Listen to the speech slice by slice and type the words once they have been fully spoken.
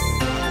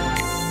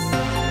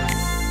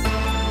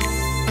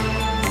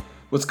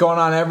What's going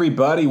on,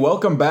 everybody?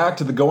 Welcome back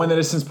to the Going the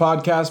Distance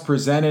podcast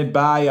presented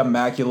by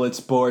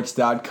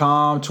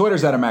ImmaculateSports.com.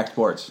 Twitter's at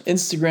ImmacSports.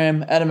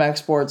 Instagram at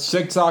ImmacSports.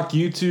 TikTok,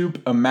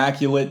 YouTube,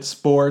 Immaculate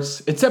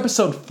Sports. It's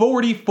episode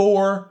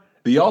 44.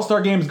 The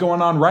All-Star Game's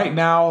going on right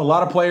now. A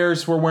lot of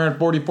players were wearing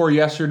 44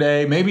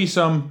 yesterday. Maybe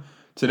some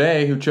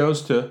today who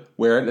chose to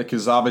wear it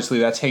because obviously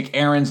that's Hank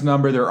Aaron's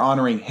number. They're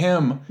honoring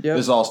him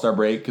this All-Star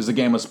break because the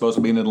game was supposed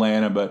to be in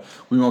Atlanta, but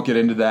we won't get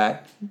into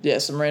that. Yeah,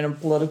 some random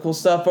political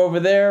stuff over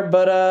there,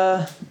 but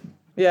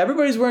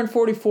everybody's wearing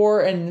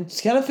 44, and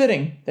it's kind of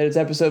fitting that it's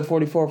episode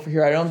 44 for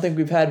here. I don't think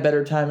we've had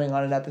better timing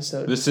on an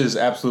episode. This is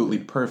absolutely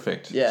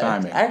perfect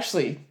timing.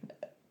 Actually,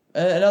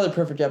 another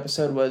perfect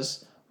episode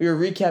was we were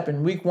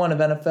recapping week 1 of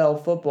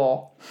NFL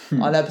football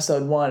on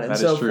episode 1 and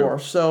so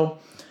forth. So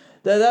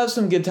that was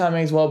some good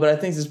timing as well, but I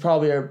think this is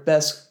probably our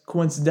best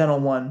coincidental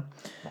one.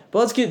 But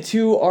let's get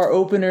to our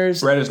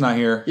openers. Brett is not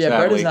here. Yeah,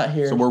 sadly, Brett is not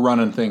here. So we're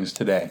running things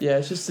today. Yeah,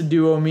 it's just a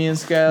duo, me and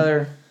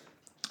Skylar.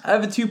 I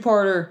have a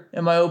two-parter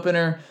in my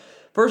opener.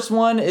 First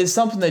one is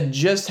something that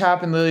just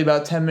happened literally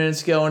about 10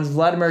 minutes ago, and it's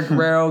Vladimir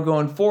Guerrero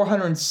going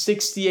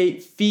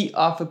 468 feet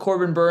off of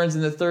Corbin Burns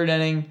in the third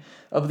inning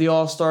of the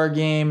All-Star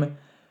game.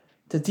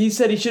 Tatis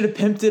said he should have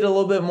pimped it a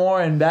little bit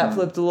more and bat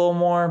flipped a little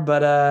more,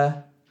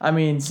 but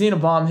seeing a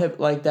bomb hit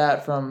like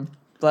that from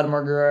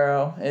Vladimir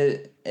Guerrero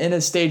in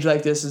a stage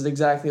like this is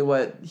exactly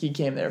what he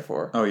came there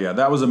for. Oh, yeah,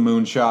 that was a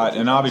moonshot,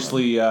 and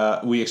obviously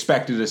we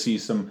expected to see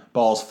some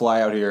balls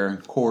fly out here in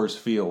Coors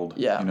Field.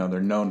 Yeah. You know, they're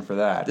known for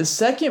that. The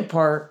second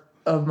part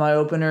of my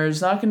opener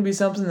is not going to be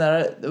something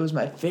that was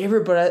my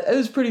favorite, but it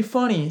was pretty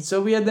funny.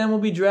 So we had the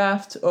MLB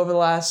Draft over the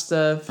last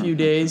few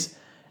days,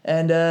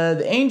 and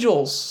the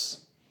Angels,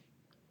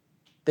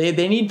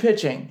 they need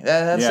pitching.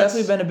 That's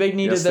definitely been a big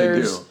need of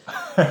theirs. They do.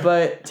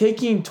 But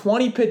taking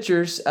 20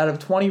 pitchers out of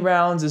 20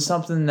 rounds is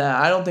something that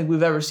I don't think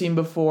we've ever seen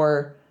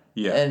before.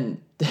 Yeah.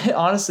 And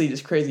honestly,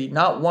 just crazy.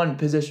 Not one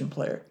position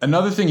player.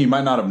 Another thing you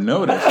might not have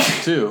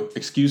noticed, too,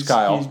 excuse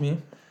Kyle. Excuse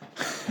me.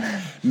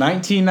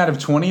 19 out of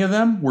 20 of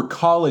them were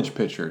college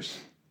pitchers.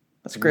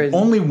 That's crazy.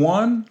 Only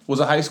one was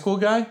a high school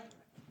guy,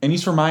 and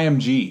he's from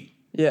IMG.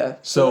 Yeah.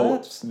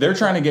 So they're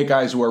trying to get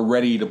guys who are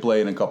ready to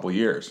play in a couple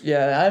years.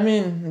 Yeah,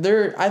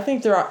 I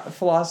think their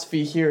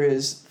philosophy here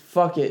is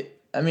fuck it.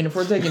 I mean, if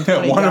we're taking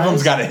 20 one guys, of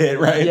them's got to hit,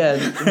 right?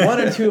 Yeah, one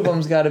or two of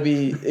them's got to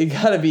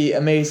be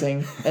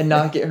amazing and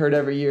not get hurt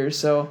every year.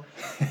 So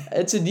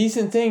it's a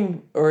decent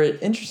thing or an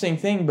interesting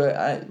thing,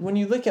 but when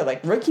you look at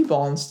like rookie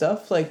ball and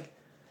stuff, like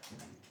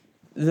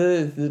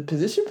the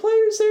position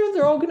players there,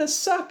 they're all gonna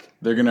suck.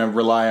 They're gonna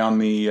rely on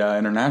the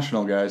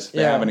international guys if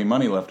they have any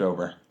money left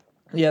over.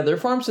 Yeah, their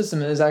farm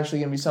system is actually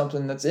gonna be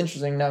something that's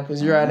interesting now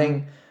because you're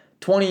adding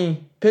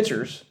 20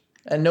 pitchers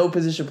and no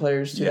position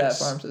players to that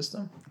farm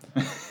system.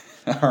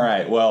 All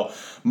right, well,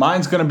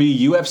 mine's going to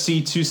be UFC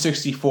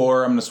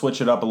 264. I'm going to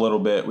switch it up a little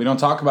bit. We don't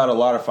talk about a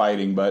lot of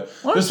fighting, but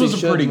this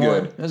was a pretty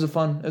good. It was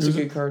a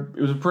good card.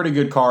 It was a pretty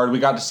good card. We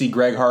got to see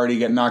Greg Hardy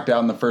get knocked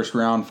out in the first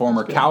round,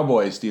 former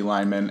Cowboys D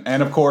lineman.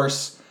 And, of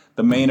course,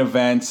 the main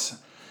event,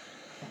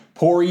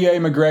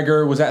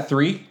 Poirier-McGregor, was that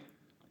 3?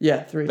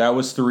 Yeah, 3. That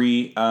was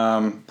 3.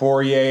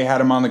 Poirier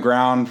had him on the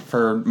ground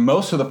for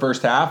most of the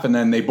first half, and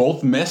then they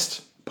both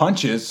missed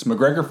punches.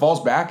 McGregor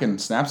falls back and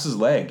snaps his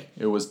leg.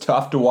 It was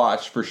tough to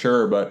watch for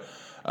sure, but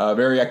a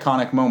very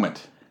iconic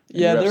moment.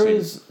 Yeah, there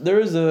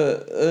was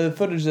a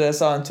footage that I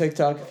saw on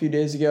TikTok a few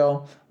days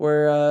ago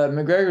where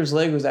McGregor's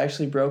leg was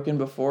actually broken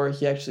before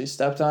he actually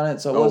stepped on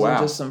it, so it wasn't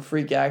just some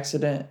freak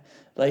accident.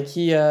 Like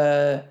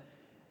it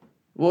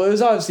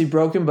was obviously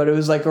broken, but it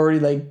was like already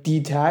like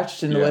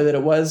detached in the way that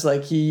it was.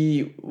 Like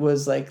he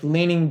was like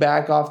leaning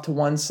back off to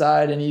one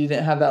side and he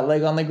didn't have that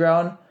leg on the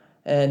ground.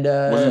 And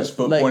wasn't his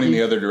foot pointing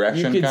the other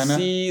direction? You could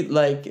see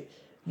like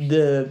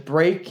the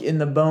break in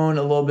the bone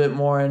a little bit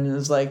more, and it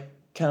was like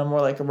kind of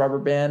more like a rubber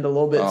band a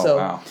little bit.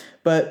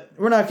 But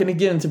we're not going to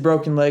get into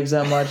broken legs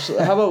that much.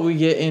 How about we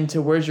get into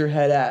where's your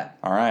head at?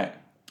 All right.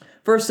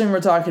 First thing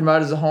we're talking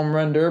about is a home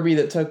run derby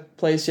that took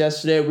place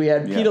yesterday. We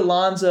had Pete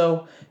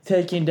Alonso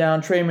taking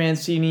down Trey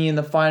Mancini in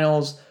the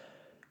finals.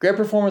 Great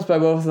performance by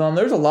both of them.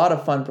 There's a lot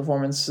of fun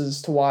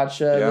performances to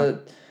watch.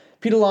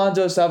 Pete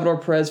Alonso, Salvador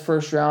Perez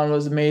first round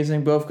was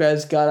amazing. Both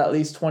guys got at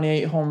least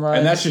 28 home runs.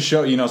 And that's just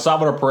show,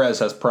 Salvador Perez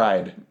has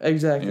pride.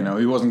 Exactly.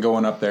 He wasn't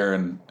going up there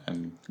and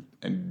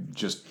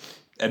just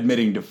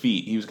admitting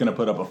defeat. He was going to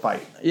put up a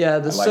fight. Yeah,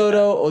 the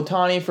Soto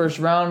Ohtani first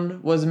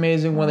round was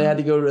amazing when they had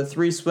to go to a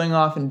 3 swing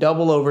off in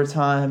double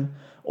overtime.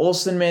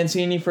 Olsen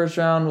Mancini first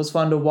round was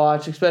fun to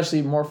watch,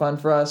 especially more fun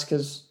for us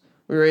because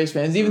we were A's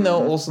fans. Even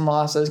though Olsen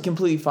lost, I was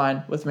completely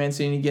fine with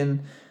Mancini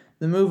getting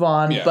the move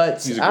on. Yeah,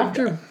 but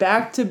after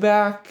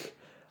back-to-back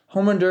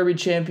home run derby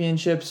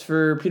championships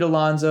for Pete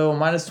Alonso,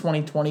 minus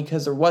 2020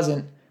 because there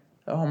wasn't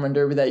a home run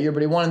derby that year,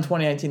 but he won in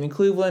 2019 in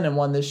Cleveland and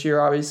won this year,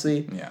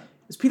 obviously. Yeah.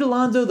 Is Pete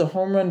Alonso the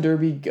home run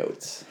derby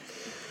GOAT?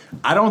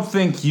 I don't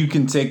think you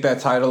can take that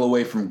title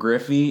away from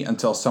Griffey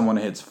until someone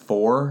hits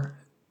 4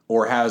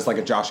 or has like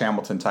a Josh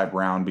Hamilton type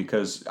round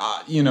because,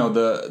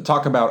 the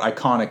talk about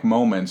iconic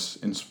moments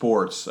in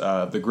sports,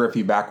 the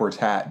Griffey backwards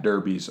hat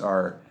derbies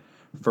are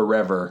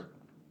forever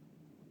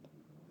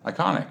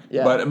Iconic.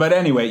 Yeah. But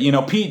anyway,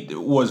 Pete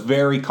was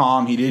very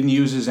calm. He didn't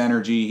use his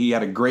energy. He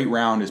had a great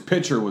round. His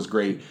pitcher was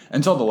great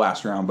until the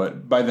last round,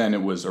 but by then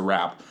it was a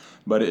wrap.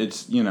 But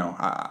it's,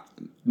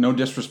 no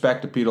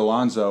disrespect to Pete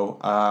Alonso.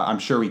 I'm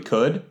sure he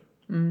could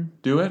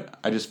do it.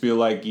 I just feel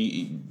like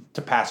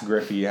to pass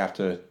Griffey, you have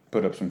to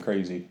put up some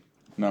crazy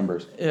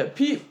numbers. Yeah,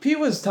 Pete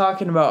was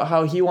talking about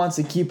how he wants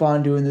to keep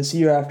on doing this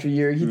year after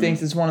year. He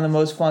thinks it's one of the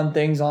most fun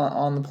things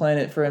on the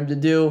planet for him to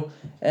do.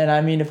 And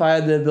I mean, if I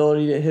had the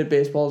ability to hit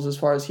baseballs as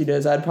far as he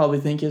does, I'd probably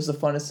think it's the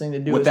funnest thing to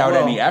do without as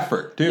well. any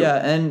effort, too. Yeah,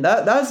 and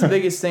that's the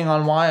biggest thing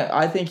on why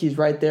I think he's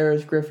right there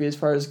with Griffey as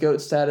far as GOAT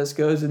status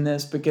goes in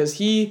this, because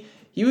he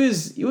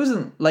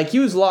wasn't like, he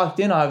was locked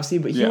in obviously,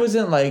 but he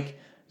wasn't like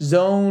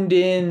zoned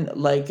in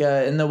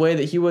in the way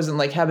that he wasn't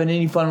like having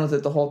any fun with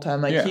it the whole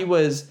time. Like he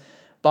was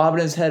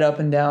bobbing his head up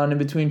and down in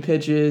between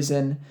pitches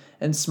and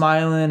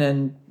smiling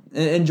and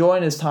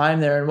enjoying his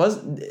time there.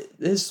 And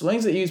his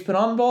swings that he was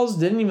putting on balls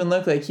didn't even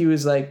look like he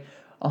was like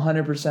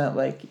 100%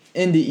 like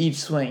into each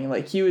swing.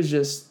 Like he was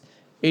just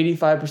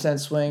 85%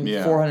 swing,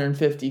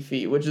 450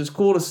 feet, which is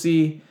cool to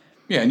see.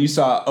 Yeah, and you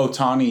saw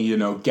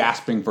Ohtani,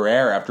 gasping for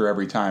air after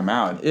every time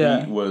out.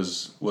 Yeah. He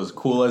was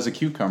cool as a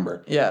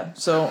cucumber. Yeah,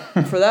 so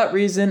for that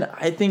reason,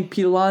 I think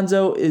Pete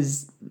Alonso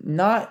is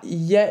not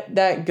yet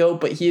that GOAT,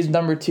 but he is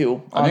number 2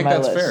 on my list. I think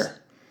that's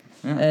fair.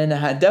 Yeah.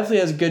 And definitely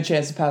has a good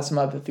chance to pass him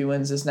up if he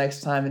wins this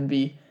next time and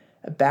be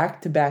a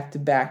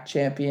back-to-back-to-back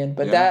champion.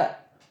 But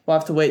that, we'll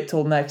have to wait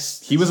till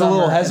next He was a summer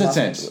little in Los hesitant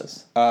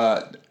Angeles.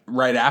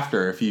 Right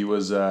after if he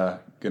was going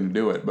to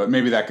do it. But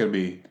maybe that could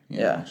be,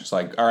 just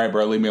like, all right,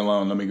 bro, leave me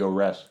alone. Let me go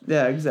rest.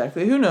 Yeah,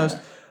 exactly. Who knows?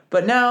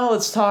 But now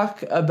let's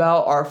talk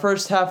about our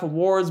first half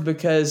awards,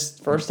 because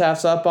first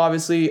half's up,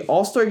 obviously.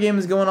 All-Star Game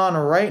is going on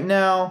right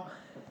now.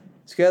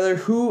 Together,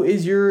 who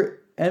is your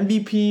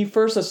MVP?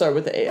 First, let's start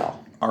with the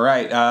AL. All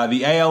right,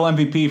 the AL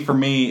MVP for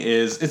me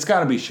it's got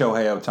to be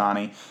Shohei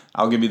Ohtani.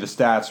 I'll give you the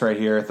stats right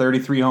here.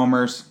 33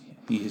 homers.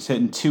 He's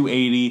hitting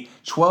 280,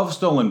 12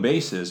 stolen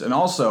bases, and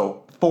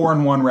also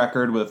 4-1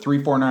 record with a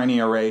 3.49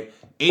 ERA,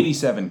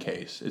 87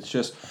 Ks. It's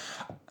just...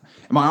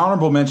 My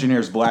honorable mention here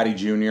is Vladdy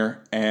Jr.,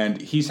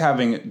 and he's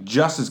having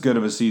just as good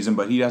of a season,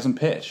 but he doesn't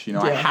pitch.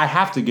 I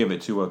have to give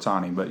it to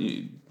Ohtani, but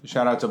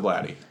shout out to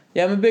Vladdy.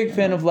 Yeah, I'm a big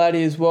fan of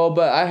Vladdy as well,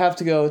 but I have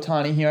to go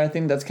Ohtani here. I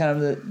think that's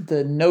kind of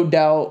the no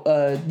doubt,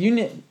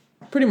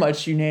 pretty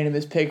much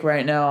unanimous pick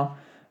right now.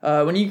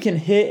 When you can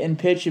hit and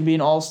pitch and be an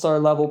all-star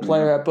level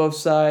player at both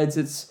sides,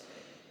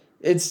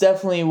 it's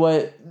definitely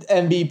what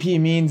MVP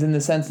means in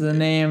the sense of the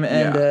name.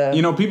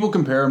 And people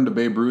compare him to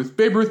Babe Ruth.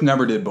 Babe Ruth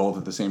never did both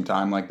at the same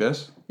time like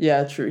this.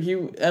 Yeah,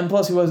 true. And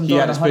plus he wasn't He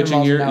throwing had his 100 pitching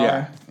miles year. an hour.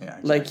 Yeah,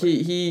 exactly.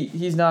 Like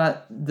he's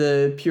not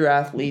the pure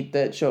athlete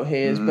that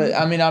Shohei is. But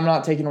I mean, I'm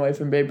not taking away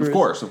from Babe Ruth. Of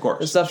course.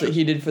 The stuff that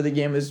he did for the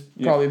game is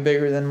probably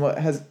bigger than what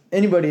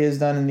anybody has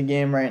done in the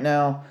game right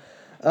now.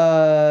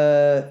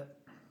 But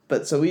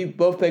so we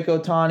both pick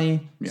Ohtani.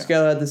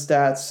 Scalar had the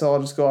stats, so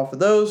I'll just go off of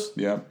those.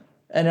 Yep.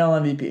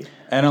 NL MVP.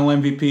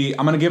 NL MVP.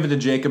 I'm gonna give it to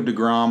Jacob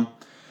deGrom.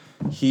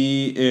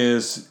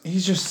 He's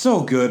just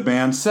so good,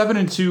 man.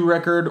 7-2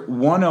 record,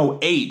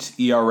 108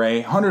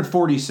 ERA,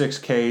 146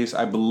 Ks.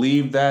 I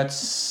believe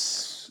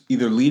that's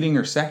either leading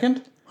or second.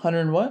 100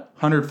 and what?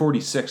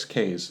 146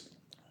 Ks.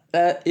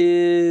 That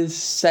is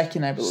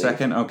second, I believe.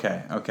 Second,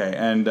 okay.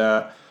 And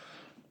I'm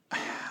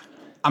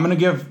gonna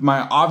give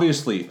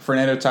obviously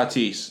Fernando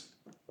Tatis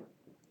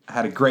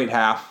had a great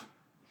half.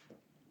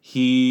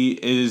 He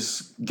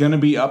is gonna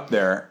be up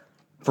there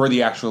for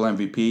the actual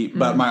MVP,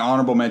 but my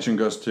honorable mention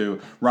goes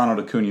to Ronald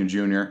Acuna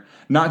Jr.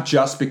 Not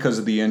just because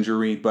of the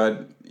injury,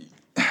 but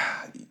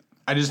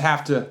I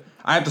have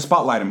to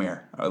spotlight him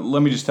here.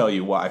 Let me just tell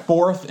you why.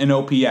 4th in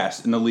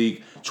OPS in the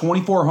league,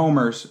 24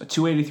 homers, a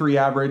 283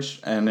 average,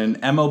 and an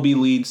MLB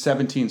lead,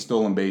 17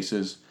 stolen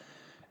bases.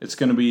 It's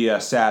going to be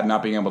sad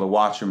not being able to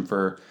watch him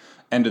for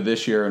end of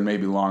this year and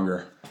maybe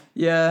longer.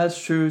 Yeah, that's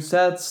true.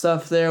 Sad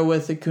stuff there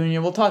with Acuna.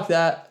 We'll talk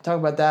about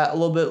that a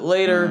little bit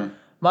later.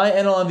 My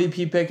NL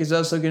MVP pick is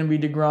also going to be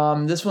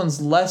DeGrom. This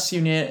one's less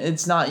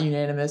it's not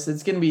unanimous.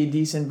 It's going to be a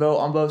decent vote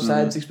on both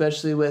sides,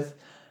 especially with,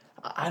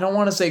 I don't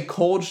want to say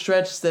cold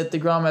stretch that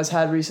DeGrom has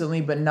had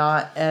recently, but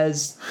not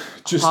as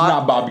just hot,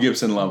 not Bob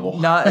Gibson level.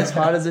 Not as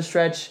hot as a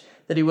stretch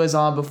that he was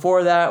on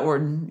before that, where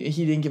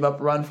he didn't give up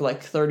a run for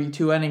like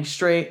 32 innings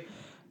straight.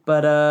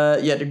 But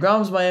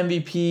DeGrom's my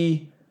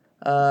MVP.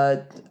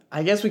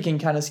 I guess we can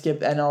kind of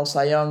skip NL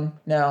Cy Young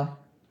now.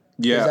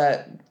 Yeah.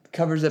 That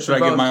covers it. Should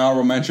I give my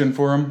honorable mention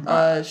for him?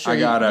 Sure. I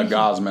got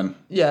Gosman.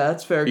 Yeah,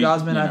 that's fair.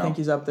 Gosman, I think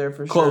he's up there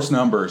for sure. Close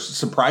numbers,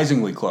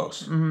 surprisingly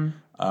close.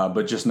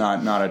 But just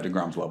not at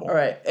DeGrom's level. All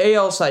right,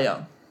 AL Cy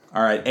Young.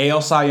 All right,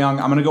 AL Cy Young.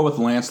 I'm gonna go with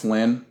Lance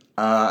Lynn.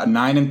 A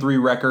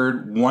 9-3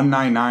 record,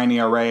 1.99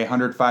 ERA,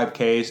 105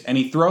 Ks, and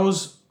he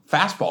throws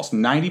fastballs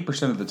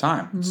 90% of the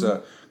time. It's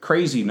a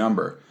crazy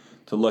number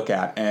to look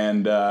at,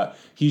 and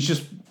he's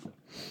just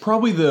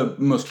probably the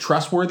most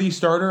trustworthy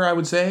starter, I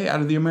would say, out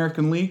of the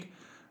American League.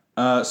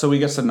 So he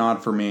gets a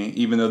nod for me,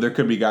 even though there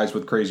could be guys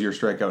with crazier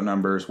strikeout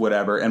numbers,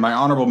 whatever. And my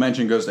honorable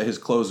mention goes to his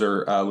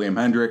closer, Liam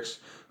Hendricks,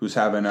 who's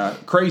having a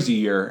crazy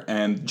year.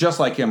 And just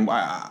like him,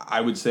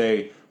 I would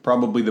say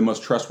probably the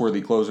most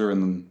trustworthy closer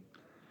in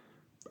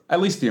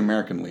at least the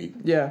American League.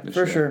 Yeah,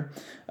 for sure.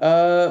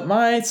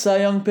 My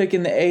Cy Young pick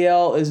in the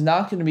AL is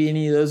not going to be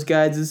any of those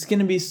guys. It's going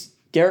to be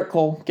Garrett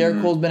Cole.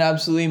 Garrett Cole's been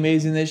absolutely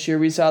amazing this year.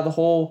 We saw the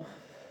whole,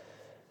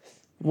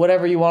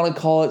 whatever you want to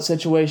call it,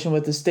 situation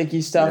with the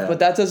sticky stuff, but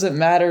that doesn't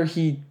matter.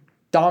 He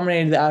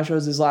dominated the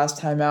Astros his last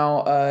time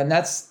out, and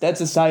that's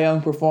a Cy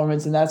Young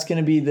performance, and that's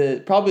going to be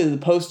probably the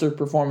poster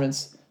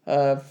performance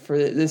for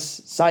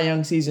this Cy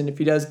Young season if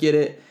he does get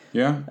it.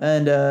 Yeah.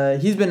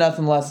 And he's been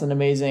nothing less than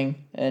amazing,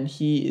 and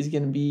he is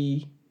going to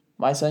be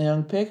my Cy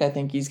Young pick. I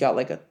think he's got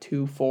like a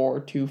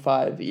 2.4,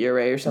 2.5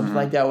 ERA or something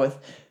like that with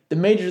the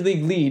major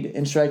league lead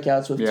in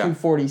strikeouts with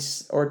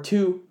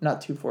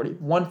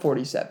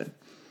 147.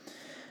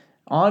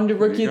 On to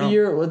Rookie of the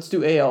Year. Let's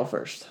do AL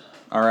first.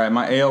 All right,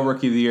 my AL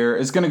Rookie of the Year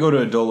is going to go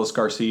to Adolis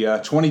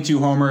Garcia. 22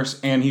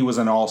 homers, and he was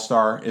an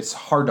all-star. It's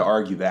hard to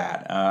argue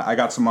that. I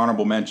got some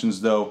honorable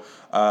mentions, though.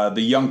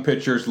 The young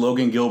pitchers,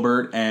 Logan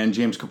Gilbert and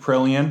James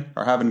Caprillion,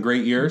 are having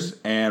great years,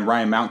 and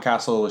Ryan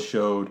Mountcastle has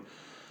showed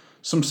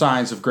some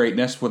signs of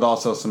greatness with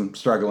also some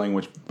struggling,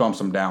 which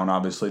bumps him down,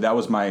 obviously. That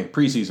was my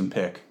preseason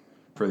pick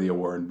for the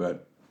award,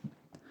 but...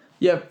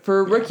 Yeah,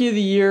 for Rookie of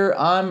the Year,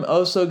 I'm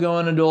also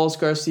going Adolis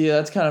Garcia.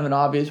 That's kind of an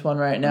obvious one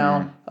right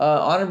now.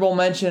 Honorable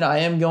mention, I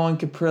am going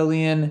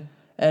Caprillion.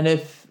 And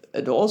if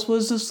Adolis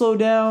was to slow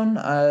down,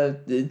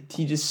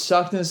 he just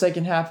sucked in the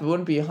second half. It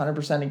wouldn't be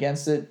 100%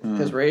 against it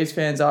because Rays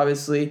fans,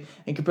 obviously.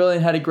 And Caprillion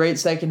had a great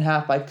second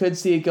half. I could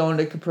see it going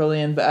to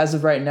Caprillion, but as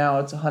of right now,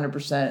 it's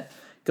 100%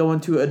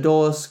 going to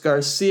Adolis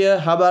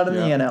Garcia. How about in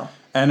the NL?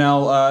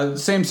 NL,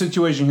 same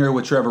situation here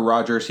with Trevor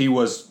Rogers. He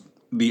was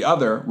the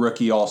other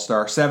rookie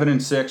all-star,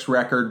 7-6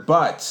 record,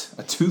 but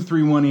a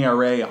 2.31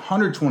 ERA,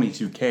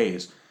 122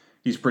 Ks.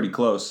 He's pretty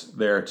close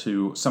there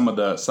to some of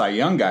the Cy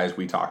Young guys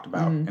we talked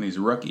about, and he's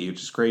a rookie,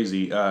 which is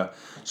crazy.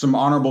 Some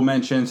honorable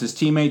mentions. His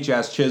teammate,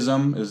 Jazz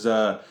Chisholm, is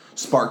a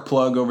spark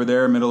plug over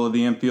there, middle of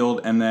the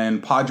infield, and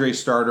then Padres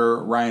starter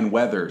Ryan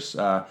Weathers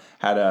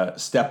had to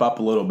step up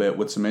a little bit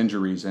with some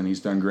injuries, and he's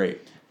done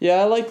great. Yeah,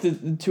 I like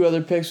the two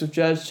other picks with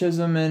Jazz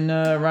Chisholm and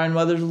Ryan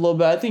Weathers a little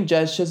bit. I think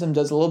Jazz Chisholm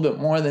does a little bit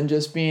more than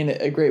just being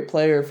a great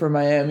player for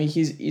Miami.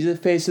 He's the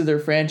face of their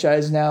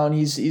franchise now, and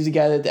he's a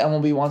guy that the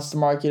MLB wants to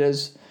market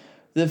as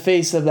the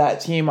face of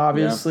that team,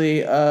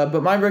 obviously.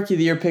 But my Rookie of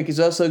the Year pick is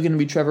also going to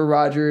be Trevor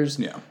Rogers.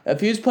 Yeah. If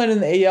he was playing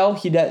in the AL,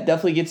 he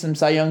definitely gets some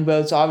Cy Young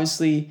votes.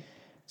 Obviously,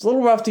 it's a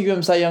little rough to give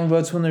him Cy Young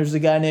votes when there's a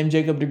guy named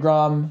Jacob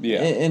deGrom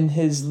in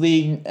his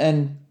league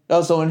and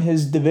also in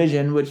his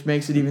division, which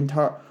makes it even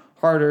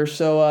harder.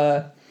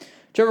 So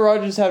Trevor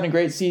Rogers is having a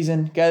great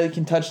season, guy that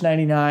can touch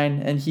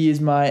 99, and he is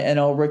my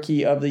NL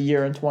Rookie of the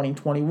Year in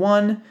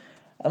 2021.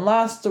 And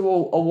last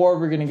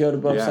award, we're going to go to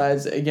both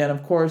sides. Again,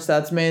 of course,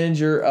 that's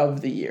Manager of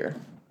the Year.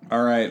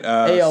 All right.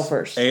 AL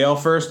first. AL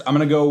first. I'm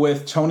going to go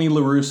with Tony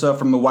La Russa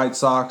from the White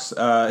Sox.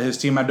 His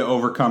team had to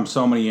overcome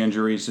so many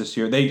injuries this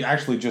year. They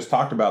actually just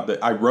talked about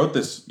that. I wrote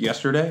this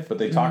yesterday, but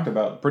they talked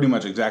about pretty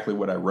much exactly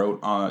what I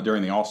wrote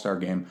during the All-Star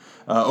game.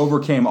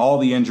 Overcame all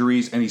the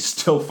injuries, and he's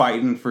still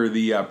fighting for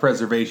the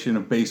preservation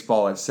of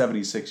baseball at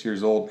 76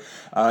 years old.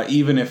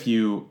 Even if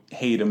you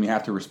hate him, you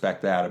have to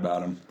respect that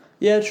about him.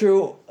 Yeah,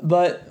 true.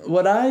 But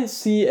what I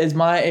see as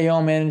my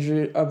AL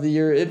Manager of the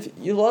Year,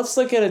 let's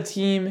look at a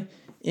team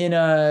in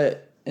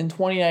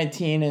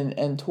 2019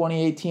 and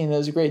 2018. That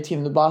was a great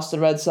team, the Boston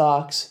Red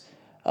Sox.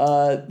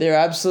 They're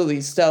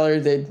absolutely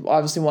stellar. They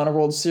obviously won a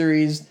World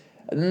Series.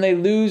 And then they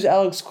lose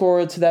Alex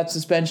Cora to that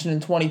suspension in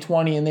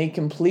 2020, and they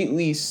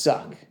completely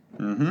suck.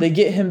 They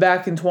get him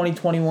back in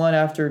 2021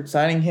 after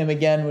signing him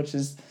again, which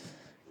is...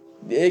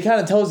 It kind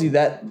of tells you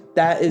that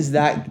is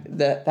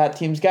that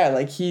team's guy.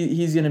 Like,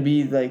 he's going to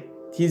be, like...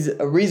 He's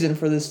a reason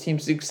for this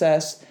team's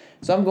success.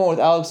 So I'm going with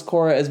Alex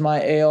Cora as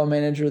my AL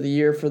Manager of the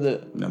Year for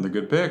the... Another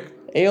good pick.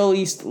 AL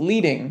East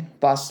leading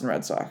Boston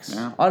Red Sox.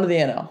 Yeah. On to the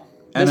NL.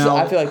 I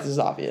feel like this is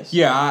obvious.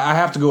 Yeah, I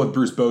have to go with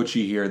Bruce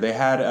Bochy here. They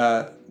had...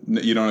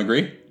 you don't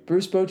agree?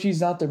 Bruce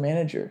Bochy's not their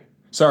manager.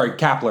 Sorry,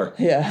 Kapler.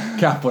 Yeah.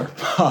 Kapler.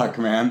 Fuck,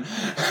 man.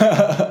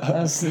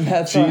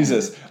 that's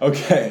Jesus.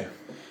 Okay.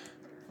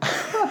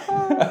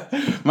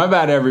 My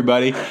bad,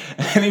 everybody.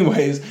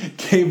 Anyways,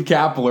 Gabe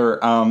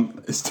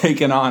Kapler is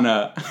taking on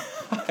a...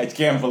 I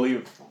can't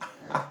believe...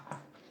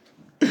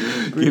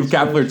 Gabe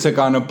Kapler took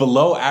on a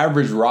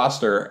below-average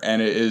roster,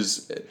 and it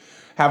is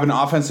having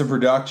offensive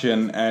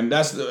production. And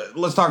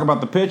let's talk about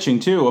the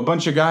pitching, too. A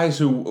bunch of guys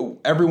who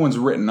everyone's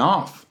written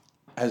off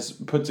has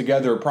put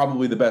together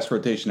probably the best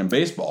rotation in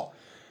baseball.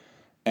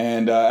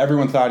 And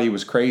everyone thought he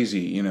was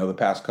crazy, the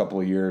past couple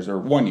of years, or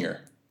 1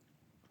 year.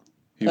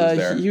 He was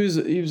there.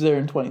 He was there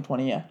in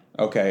 2020, yeah.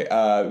 Okay,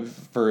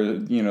 for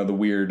the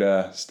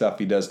weird stuff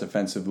he does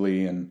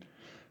defensively and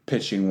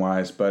pitching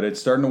wise, but it's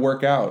starting to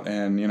work out,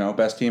 and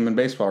best team in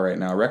baseball right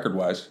now, record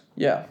wise.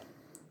 Yeah.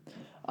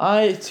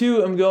 I,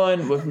 too, am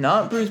going with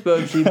not Bruce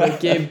Bochy,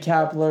 but Gabe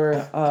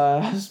Kapler.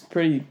 It's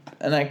pretty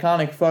an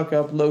iconic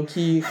fuck-up,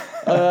 low-key.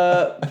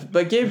 But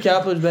Gabe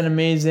Kapler's been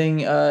amazing.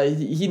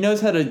 He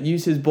knows how to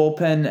use his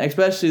bullpen,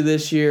 especially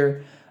this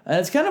year. And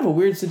it's kind of a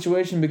weird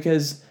situation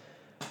because,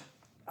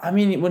 I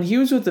mean, when he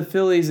was with the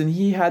Phillies and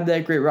he had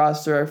that great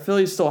roster, our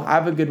Phillies still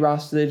have a good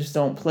roster. They just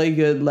don't play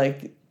good.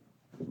 Like,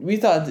 we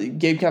thought that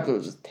Gabe Kapler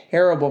was a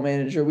terrible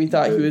manager. We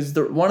thought he was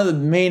one of the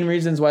main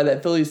reasons why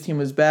that Phillies team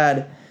was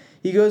bad.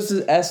 He goes to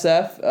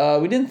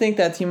SF. We didn't think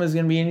that team was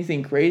going to be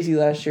anything crazy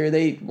last year.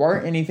 They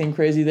weren't anything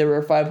crazy. They were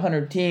a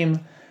 500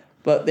 team,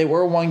 but they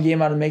were one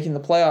game out of making the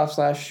playoffs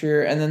last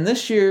year. And then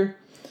this year,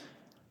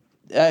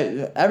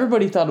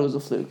 everybody thought it was a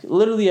fluke.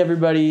 Literally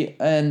everybody,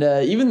 and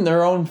even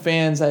their own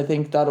fans, I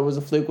think, thought it was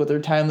a fluke with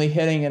their timely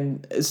hitting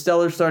and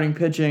stellar starting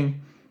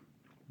pitching.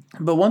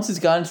 But once it's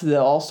gotten to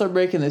the All-Star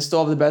break and they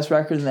still have the best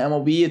record in the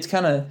MLB,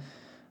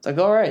 it's like,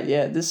 all right,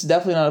 yeah, this is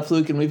definitely not a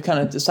fluke, and we've kind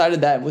of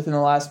decided that within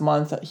the last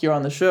month here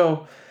on the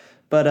show.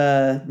 But,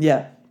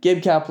 yeah,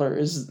 Gabe Kapler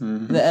is the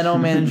NL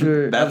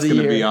manager of the year. That's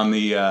going to be on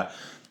the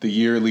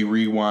yearly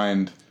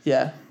rewind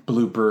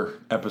blooper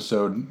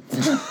episode.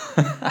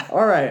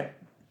 All right.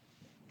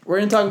 We're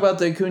going to talk about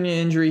the Acuna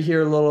injury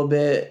here a little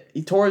bit.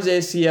 He tore his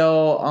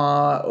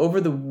ACL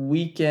over the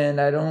weekend.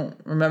 I don't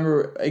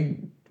remember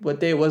what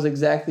day it was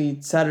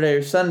exactly, Saturday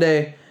or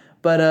Sunday.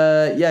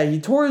 But, yeah, he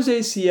tore his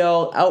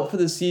ACL, out for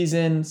the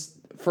season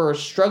for a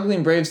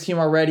struggling Braves team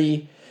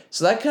already.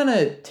 So that kind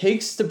of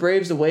takes the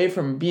Braves away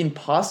from being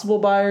possible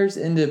buyers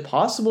into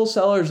possible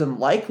sellers and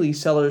likely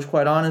sellers,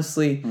 quite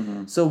honestly.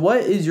 Mm-hmm. So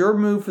what is your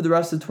move for the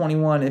rest of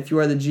 21 if you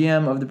are the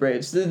GM of the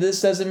Braves? This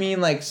doesn't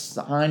mean, like,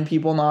 sign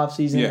people in the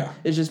offseason. Yeah.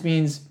 It just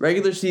means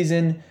regular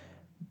season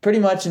pretty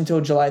much until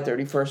July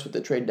 31st with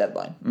the trade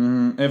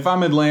deadline. If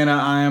I'm Atlanta,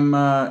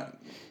 I'm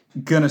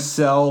going to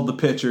sell the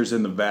pitchers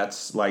and the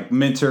vets like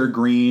Minter,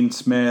 Green,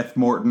 Smith,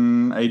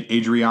 Morton,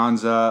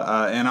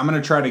 Adrianza, and I'm going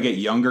to try to get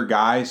younger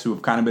guys who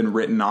have kind of been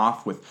written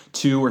off with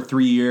 2 or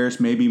 3 years,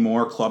 maybe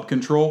more club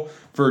control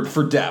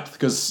for depth,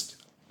 because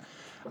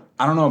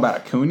I don't know about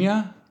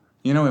Acuna.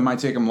 You know, it might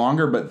take them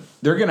longer, but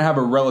they're going to have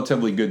a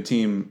relatively good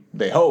team,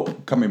 they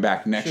hope, coming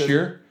back next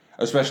year,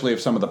 especially if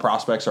some of the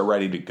prospects are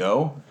ready to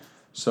go.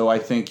 So I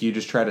think you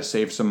just try to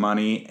save some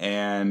money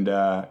and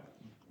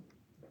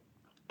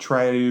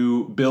try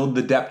to build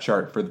the depth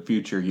chart for the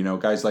future. You know,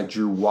 guys like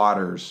Drew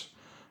Waters,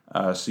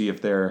 see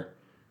if they're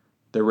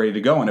ready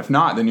to go, and if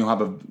not, then you'll have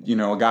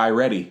a guy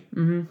ready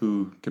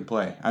who can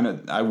play. I know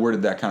I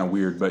worded that kind of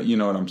weird, but you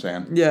know what I'm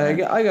saying. Yeah,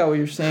 I got what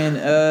you're saying.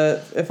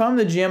 If I'm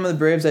the GM of the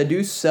Braves, I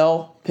do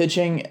sell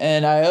pitching,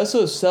 and I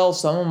also sell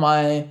some of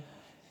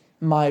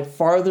my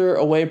farther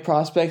away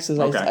prospects as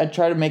I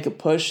try to make a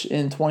push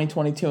in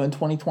 2022 and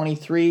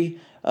 2023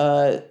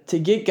 to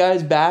get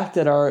guys back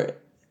that are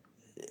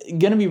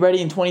going to be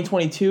ready in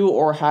 2022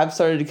 or have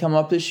started to come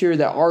up this year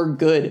that are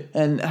good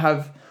and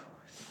have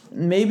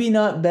maybe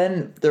not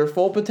been their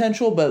full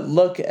potential, but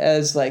look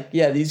as like,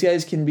 yeah, these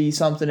guys can be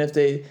something if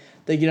they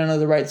get under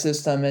the right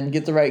system and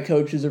get the right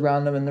coaches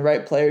around them and the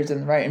right players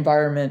and the right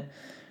environment.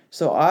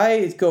 So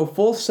I go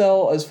full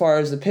sell as far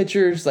as the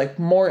pitchers, like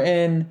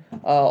Morton,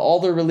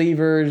 all the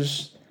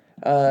relievers,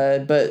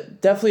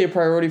 but definitely a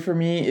priority for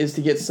me is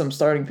to get some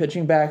starting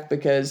pitching back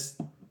because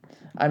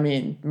I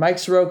mean, Mike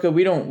Soroka,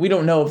 we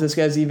don't know if this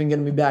guy's even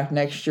going to be back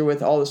next year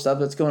with all the stuff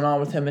that's going on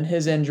with him and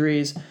his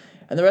injuries.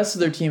 And the rest of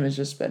their team has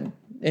just been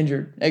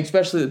injured,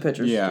 especially the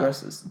pitchers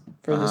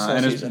for this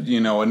whole season.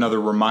 And another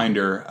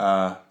reminder,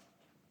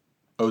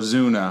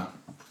 Ozuna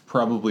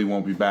probably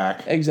won't be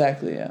back.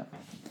 Exactly, yeah.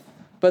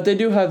 But they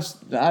do have,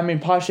 I mean,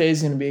 Pache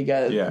is going to be a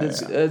guy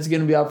that's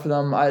going to be out for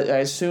them, I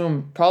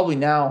assume, probably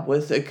now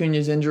with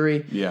Acuna's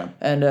injury. Yeah.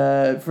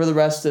 And for the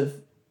rest of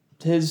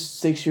his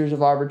 6 years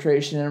of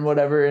arbitration and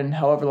whatever and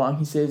however long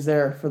he stays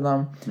there for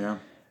them. Yeah.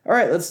 All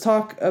right, let's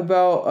talk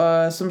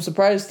about some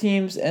surprise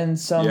teams and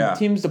some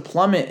teams to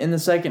plummet in the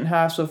second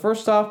half. So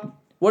first off,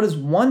 what is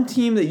one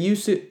team that you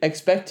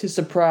expect to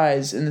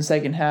surprise in the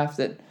second half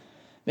that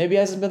maybe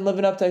hasn't been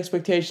living up to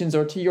expectations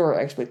or to your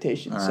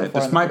expectations? All right,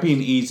 this might be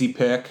an easy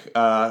pick.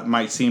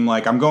 Might seem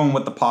like I'm going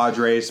with the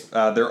Padres.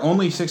 They're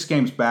only 6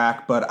 games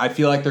back, but I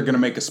feel like they're going to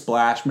make a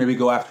splash, maybe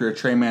go after a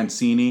Trey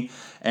Mancini,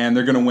 and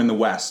they're going to win the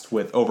West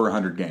with over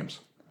 100 games.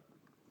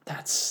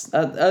 That's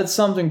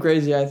something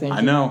crazy, I think. I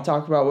know. To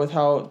talk about with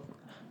how,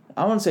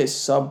 I wouldn't say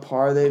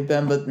subpar they've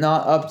been, but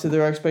not up to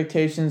their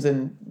expectations,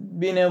 and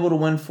being able to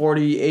win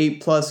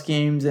 48-plus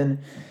games and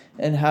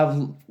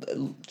have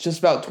just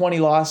about 20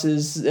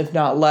 losses, if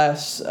not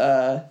less,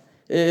 it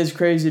is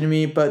crazy to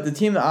me. But the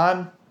team that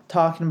I'm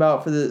talking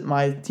about for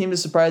my team to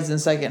surprise in the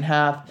second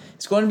half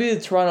is going to be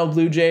the Toronto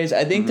Blue Jays.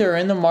 I think they're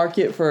in the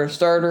market for a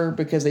starter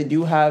because they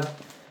do have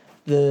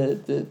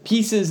the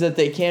pieces that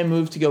they can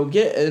move to go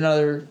get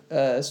another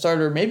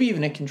starter, maybe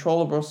even a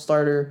controllable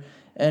starter.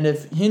 And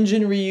if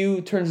Hyun-Jin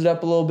Ryu turns it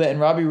up a little bit and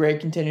Robbie Ray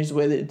continues the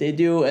way that they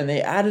do, and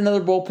they add another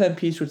bullpen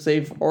piece, which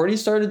they've already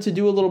started to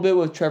do a little bit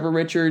with Trevor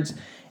Richards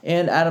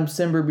and Adam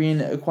Simber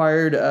being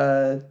acquired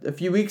a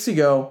few weeks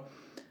ago,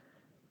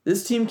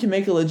 this team can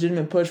make a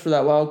legitimate push for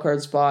that wild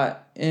card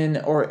spot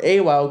a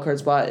wild card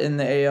spot in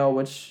the AL,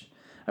 which,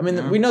 I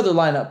mean, we know their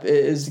lineup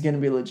is going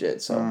to be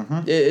legit, so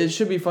it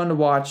should be fun to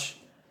watch.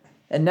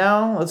 And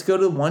now let's go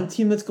to one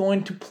team that's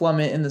going to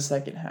plummet in the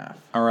second half.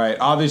 All right.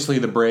 Obviously,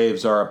 the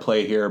Braves are a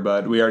play here,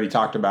 but we already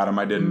talked about them.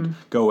 I didn't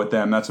go with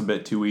them. That's a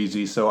bit too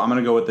easy. So I'm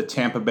going to go with the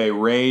Tampa Bay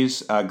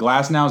Rays.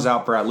 Glasnow's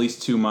out for at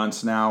least 2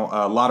 months now.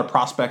 A lot of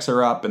prospects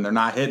are up, and they're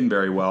not hitting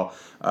very well.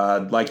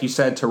 Like you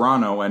said,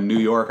 Toronto and New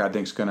York, I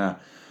think, is going to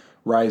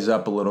rise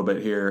up a little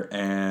bit here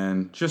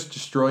and just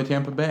destroy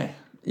Tampa Bay.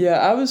 Yeah,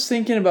 I was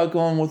thinking about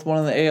going with one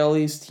of the AL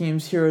East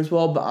teams here as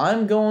well, but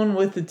I'm going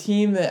with the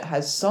team that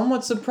has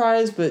somewhat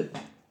surprised, but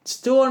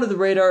still under the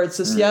radar. It's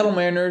the Seattle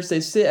Mariners. They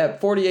sit at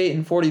 48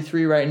 and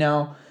 43 right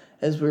now,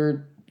 as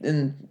we're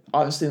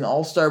obviously in the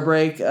All-Star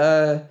break.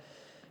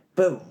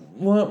 But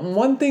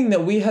one thing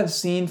that we have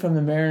seen from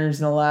the Mariners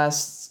in the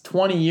last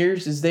 20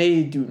 years is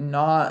they do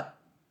not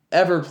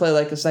ever play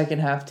like a second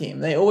half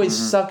team. They always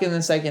suck in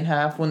the second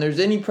half. When there's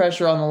any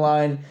pressure on the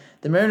line,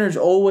 the Mariners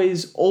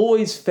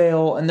always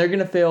fail, and they're going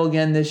to fail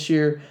again this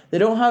year. They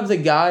don't have the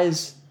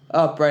guys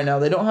up right now.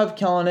 They don't have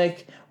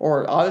Kelenic,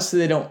 or obviously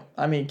they don't.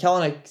 I mean,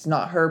 Kelenic's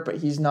not hurt, but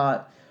he's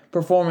not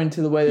performing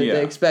to the way that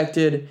they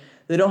expected.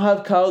 They don't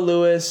have Kyle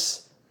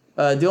Lewis.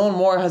 Dylan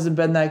Moore hasn't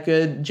been that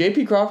good.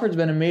 J.P. Crawford's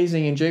been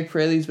amazing, and Jake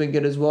Fraley's been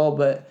good as well,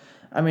 but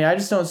I mean, I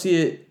just don't see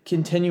it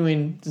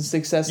continuing the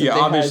success that they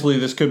obviously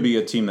had. This could be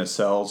a team that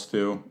sells,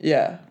 too.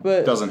 Yeah,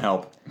 but doesn't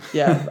help.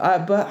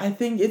 But I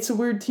think it's a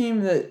weird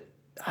team that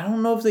I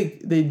don't know if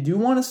they do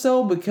want to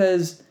sell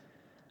because,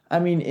 I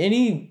mean,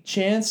 any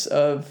chance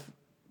of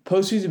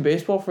postseason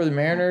baseball for the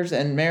Mariners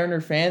and Mariner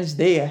fans,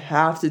 they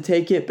have to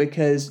take it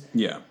because,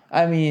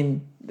 I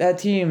mean, that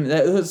team,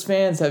 those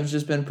fans have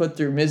just been put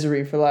through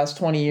misery for the last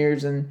 20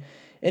 years, and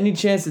any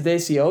chance that they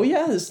see,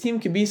 this team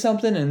could be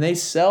something, and they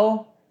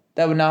sell,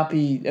 that would not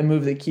be a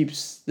move that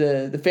keeps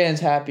the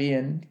fans happy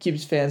and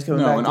keeps fans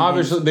coming back. No, and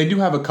obviously they do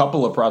have a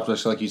couple of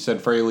prospects, like you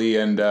said, Fraley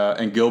and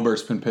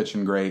Gilbert's been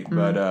pitching great,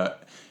 but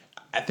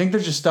I think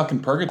they're just stuck in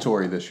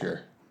purgatory this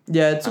year.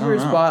 Yeah, it's a weird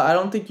spot. I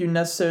don't think you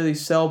necessarily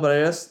sell, but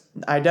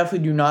I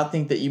definitely do not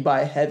think that you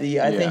buy heavy.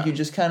 I think you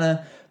just kind of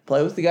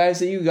play with the guys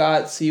that you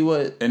got, see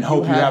what and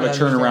hope you have a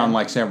turnaround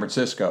like San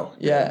Francisco.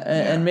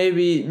 And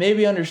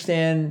maybe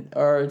understand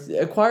or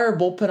acquire a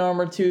bullpen arm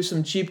or two,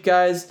 some cheap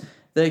guys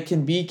that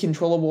can be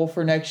controllable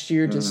for next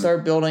year to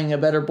start building a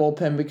better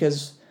bullpen,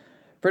 because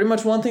pretty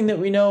much one thing that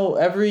we know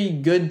every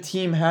good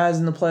team has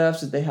in the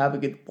playoffs is they have a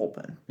good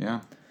bullpen.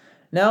 Yeah.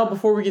 Now,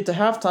 before we get to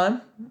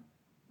halftime,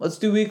 let's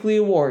do weekly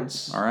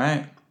awards. All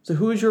right. So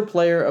who is your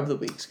player of the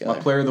week, Skyler? My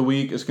player of the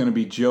week is going to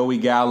be Joey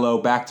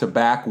Gallo,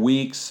 back-to-back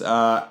weeks.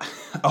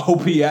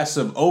 OPS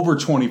of over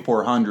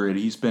 2,400.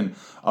 He's been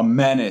a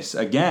menace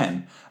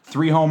again.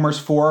 3 homers,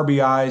 4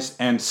 RBIs,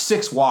 and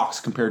 6 walks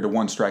compared to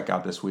 1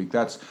 strikeout this week.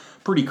 That's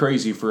pretty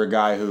crazy for a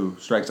guy who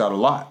strikes out a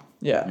lot.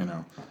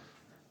 Yeah.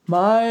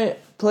 My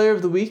player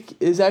of the week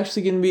is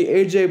actually going to be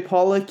AJ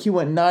Pollock. He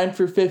went 9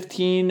 for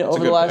 15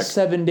 over the last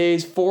 7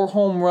 days, 4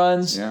 home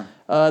runs. Yeah.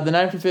 The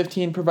 9 for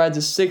 15 provides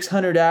a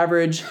 600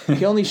 average.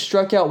 He only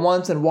struck out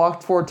once and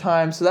walked 4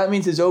 times, so that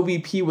means his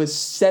OBP was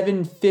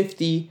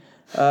 750,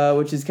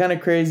 which is kind of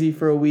crazy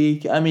for a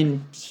week. I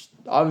mean,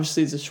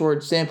 obviously it's a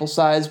short sample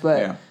size,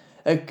 but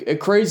a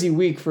crazy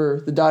week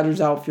for the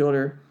Dodgers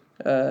outfielder.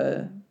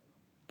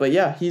 But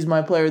yeah, he's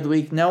my player of the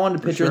week. Now on to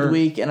pitcher of the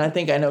week, and I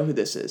think I know who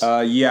this is.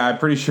 I'm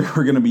pretty sure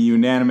we're going to be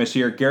unanimous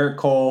here. Garrett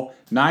Cole,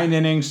 9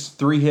 innings,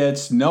 3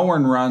 hits, no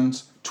earned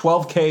runs,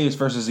 12 Ks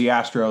versus the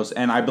Astros,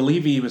 and I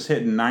believe he was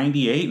hitting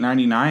 98,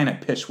 99 at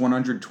pitch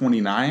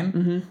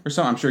 129 or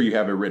something. I'm sure you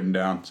have it written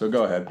down, so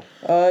go ahead.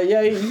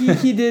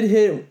 He did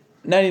hit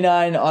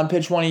 99 on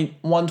pitch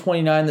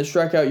 129 that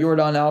struck out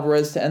Yordan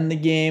Alvarez to end the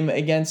game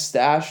against the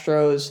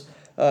Astros.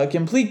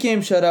 Complete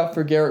game shutout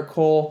for Garrett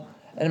Cole.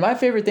 And my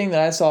favorite thing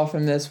that I saw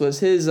from this was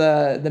his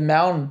the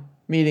mound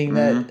meeting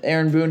that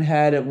Aaron Boone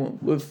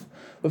had with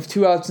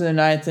 2 outs in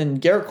the 9th, and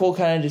Garrett Cole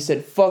kind of just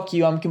said, "Fuck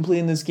you! I'm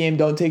completing this game.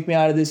 Don't take me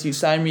out of this. You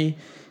signed me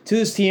to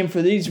this team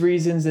for these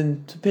reasons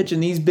and to pitch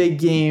in these big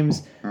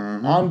games.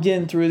 I'm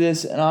getting through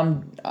this, and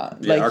I'm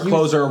our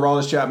closer,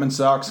 Aroldis Chapman,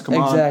 sucks. Come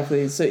on."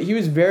 Exactly. So he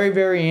was very,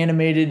 very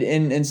animated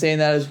in saying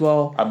that as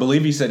well. I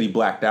believe he said he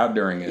blacked out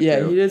during it. Yeah,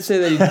 too. he did say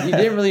that he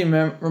didn't really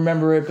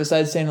remember it,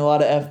 besides saying a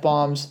lot of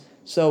F-bombs.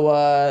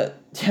 So,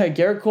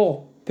 Garrett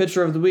Cole,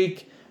 pitcher of the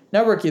week.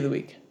 Now rookie of the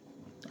week.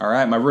 All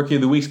right, my rookie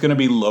of the week is going to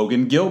be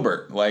Logan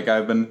Gilbert. Like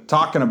I've been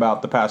talking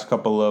about the past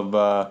couple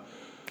of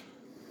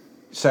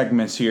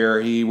segments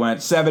here. He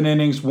went 7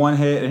 innings, 1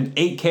 hit, and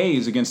 8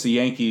 Ks against the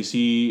Yankees.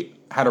 He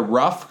had a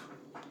rough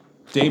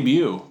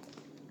debut,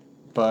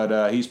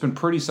 but he's been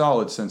pretty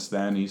solid since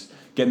then. He's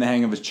getting the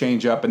hang of his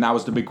changeup, and that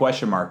was the big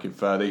question mark if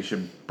they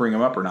should bring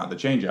him up or not, the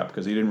changeup,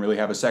 because he didn't really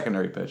have a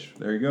secondary pitch.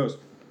 There he goes.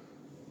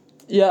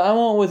 Yeah, I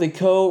went with a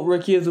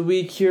co-rookie of the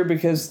week here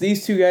because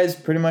these two guys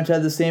pretty much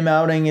had the same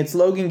outing. It's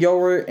Logan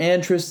Gilbert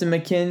and Tristan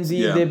McKenzie.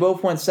 Yeah. They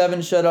both went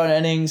 7 shutout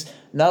innings,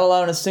 not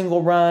allowing a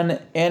single run,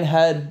 and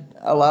had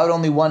allowed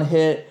only 1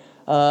 hit.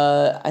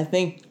 I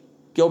think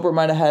Gilbert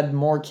might have had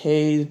more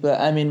Ks,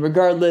 but I mean,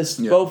 regardless,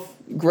 both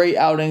great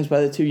outings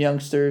by the two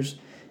youngsters,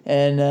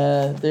 and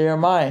they are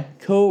my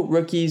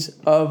co-rookies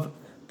of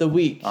the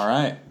week. All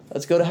right.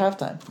 Let's go to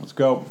halftime. Let's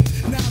go.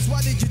 Now,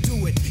 why did you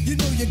do it? You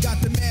know you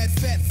got the mad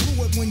fat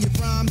fluid when you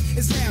rhyme.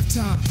 It's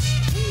halftime.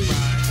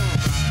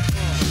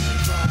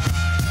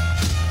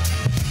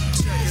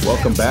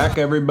 Welcome back,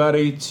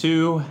 everybody,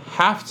 to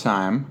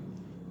halftime.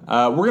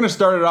 We're going to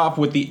start it off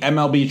with the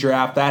MLB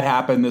Draft. That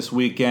happened this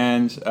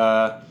weekend,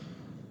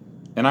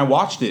 and I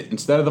watched it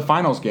instead of the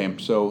finals game,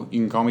 so you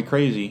can call me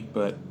crazy,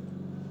 but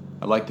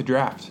I like the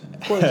draft.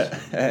 Of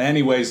course.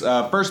 Anyways,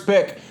 first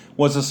pick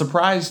was a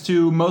surprise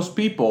to most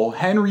people.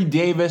 Henry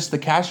Davis, the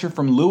catcher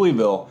from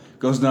Louisville,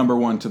 goes number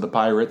 1 to the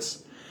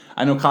Pirates.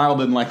 I know Kyle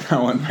didn't like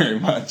that one very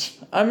much.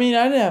 I mean,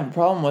 I didn't have a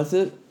problem with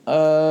it.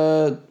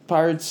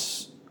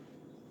 Pirates,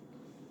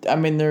 I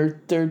mean,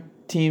 their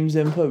team's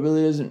input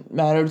really doesn't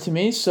matter to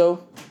me,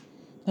 so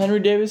Henry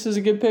Davis is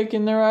a good pick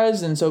in their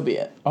eyes, and so be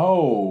it.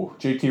 Oh,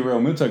 JT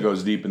Realmuto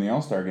goes deep in the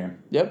All-Star game.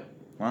 Yep.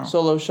 Wow.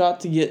 Solo shot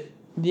to get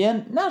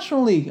the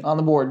National League on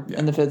the board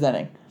in the 5th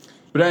inning.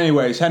 But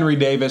anyways, Henry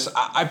Davis,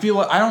 I feel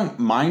like I don't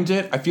mind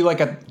it. I feel like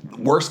a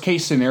worst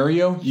case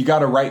scenario, you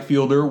got a right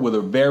fielder with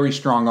a very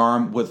strong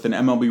arm with an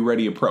MLB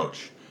ready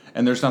approach,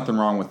 and there's nothing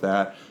wrong with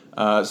that.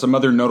 Some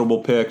other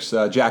notable picks: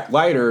 Jack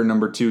Leiter,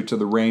 number 2 to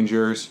the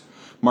Rangers.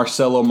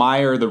 Marcelo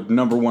Meyer, the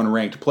number 1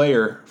 ranked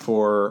player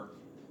for,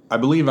 I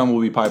believe,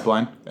 MLB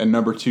Pipeline, and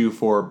number 2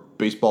 for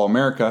Baseball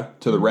America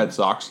to the Red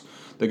Sox.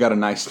 They got a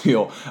nice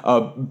deal.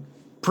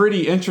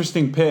 Pretty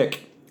interesting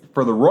pick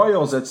for the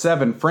Royals at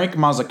 7. Frank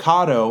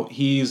Mazzucato,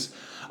 he's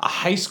a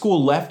high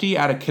school lefty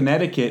out of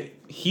Connecticut.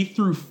 He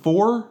threw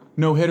 4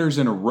 no-hitters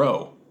in a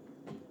row,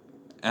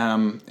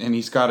 and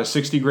he's got a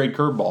 60-grade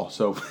curveball.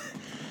 So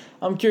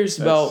I'm curious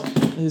about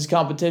his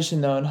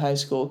competition, though, in high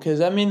school,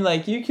 because, I mean,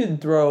 like, you can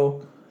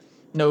throw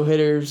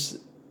no-hitters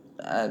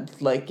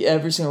like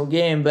every single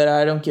game, but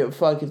I don't give a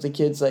fuck if the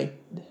kids like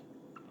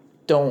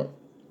don't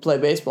play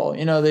baseball.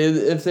 You know,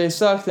 if they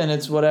suck, then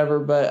it's whatever.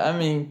 But I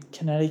mean,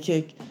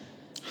 Connecticut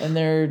and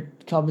their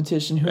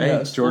competition, who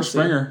knows? George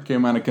Springer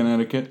came out of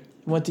Connecticut.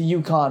 Went to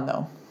UConn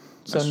though,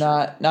 so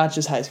not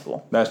just high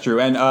school. That's true.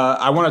 And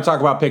I want to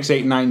talk about picks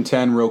 8, 9, and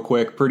 10 real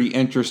quick. Pretty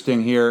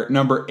interesting here.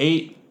 Number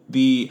 8,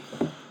 the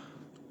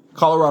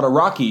Colorado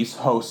Rockies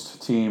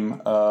host team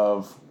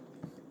of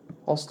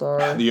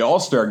the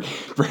All-Star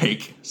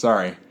break.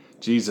 Sorry.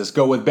 Jesus.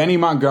 Go with Benny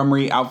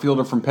Montgomery,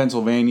 outfielder from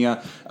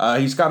Pennsylvania.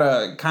 He's got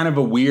a kind of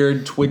a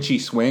weird, twitchy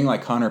swing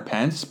like Hunter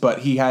Pence, but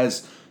he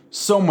has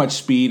so much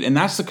speed, and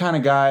that's the kind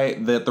of guy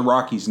that the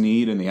Rockies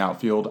need in the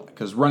outfield,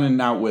 because running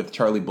out with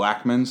Charlie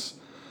Blackmon's,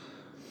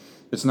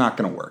 it's not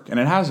going to work, and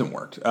it hasn't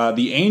worked.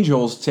 The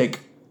Angels take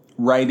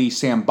righty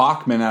Sam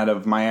Bachman out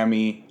of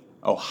Miami,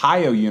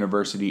 Ohio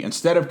University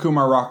instead of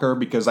Kumar Rocker,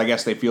 because I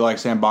guess they feel like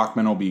Sam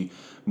Bachman will be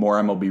more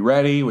MLB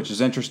ready, which is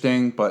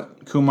interesting,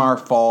 but Kumar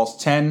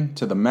falls 10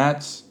 to the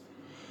Mets.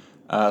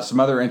 Some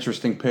other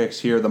interesting picks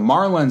here. The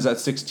Marlins at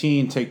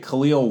 16 take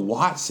Khalil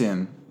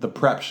Watson, the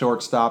prep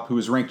shortstop, who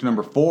is ranked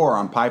number 4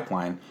 on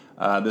Pipeline.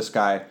 This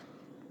guy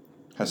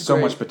has so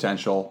much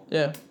potential.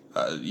 Yeah.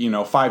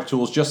 5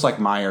 tools, just like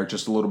Meyer,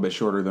 just a little bit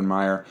shorter than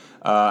Meyer.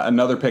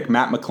 Another pick,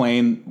 Matt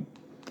McClain,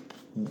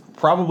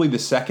 probably the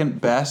second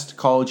best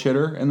college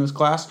hitter in this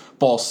class,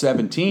 falls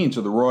 17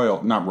 to the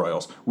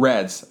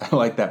Reds. I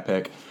like that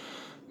pick.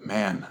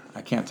 Man,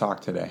 I can't talk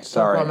today.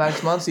 Sorry. Talk about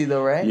Max Muncy,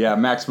 though, right? Yeah,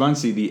 Max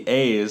Muncy, the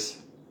A's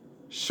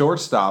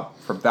shortstop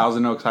from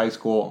Thousand Oaks High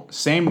School.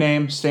 Same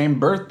name, same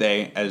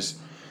birthday as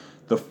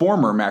the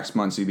former Max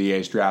Muncy the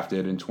A's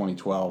drafted in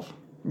 2012.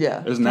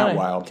 Yeah. Isn't that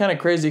wild? Kind of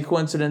crazy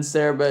coincidence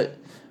there, but,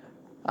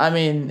 I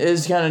mean, it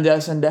is kind of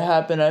destined to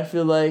happen. I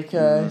feel like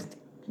the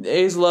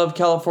A's love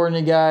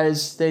California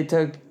guys. They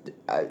took,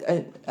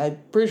 I'm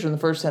pretty sure in the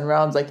first 10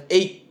 rounds, like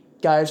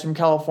 8 guys from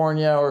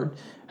California or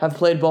have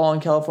played ball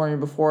in California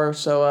before.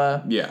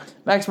 So,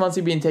 Max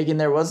Muncy being taken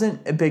there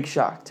wasn't a big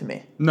shock to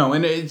me. No,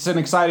 and it's an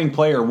exciting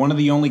player. One of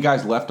the only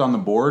guys left on the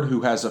board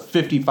who has a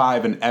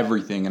 55 in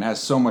everything and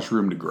has so much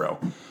room to grow.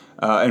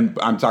 And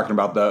I'm talking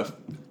about the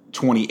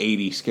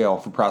 2080 scale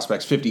for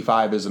prospects.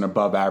 55 is an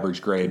above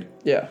average grade.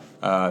 Yeah.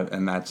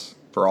 And that's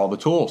for all the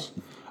tools.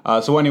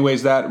 So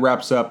anyways, that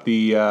wraps up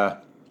the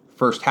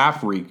first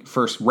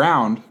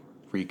round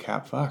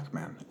recap. Fuck,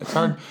 man. It's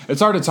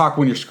hard to talk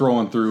when you're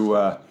scrolling through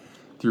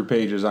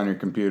pages on your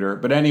computer.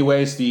 But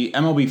anyways, the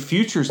MLB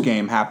Futures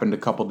Game happened a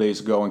couple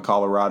days ago in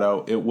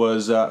Colorado. It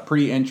was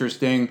pretty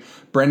interesting.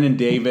 Brendan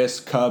Davis,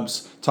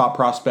 Cubs top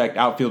prospect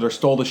outfielder,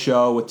 stole the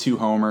show with 2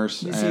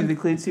 homers. You see the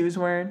cleats he was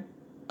wearing?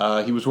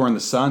 He was wearing the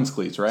Suns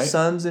cleats, right?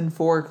 Suns and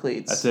 4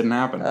 cleats. That didn't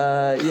happen.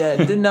 Yeah,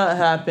 it did not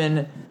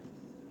happen.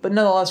 But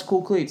nonetheless,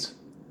 cool cleats.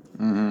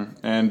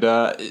 Mm-hmm. And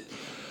I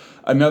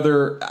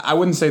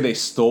wouldn't say they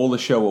stole the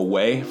show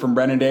away from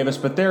Brendan Davis,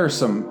 but there are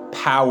some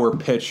power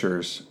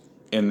pitchers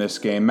in this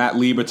game. Matt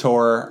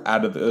Libator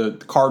out of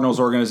the Cardinals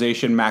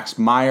organization, Max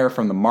Meyer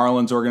from the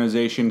Marlins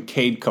organization,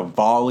 Cade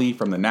Cavalli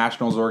from the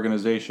Nationals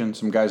organization,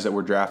 some guys that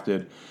were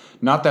drafted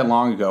not that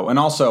long ago. And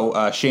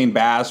also Shane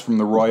Baz from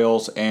the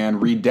Royals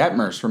and Reed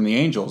Detmers from the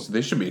Angels.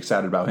 They should be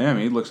excited about him.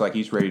 He looks like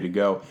he's ready to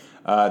go.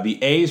 The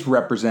A's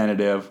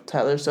representative,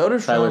 Tyler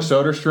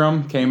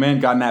Soderstrom came in,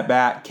 got an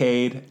at-bat,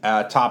 Cade.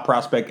 Top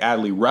prospect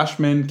Adley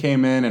Rutschman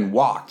came in and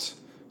walked.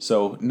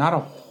 So not a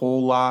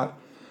whole lot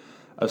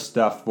of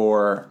stuff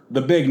for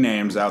the big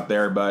names out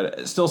there,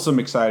 but still some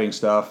exciting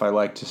stuff. I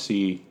like to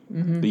see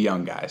the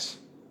young guys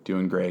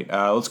doing great.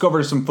 Let's go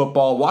over to some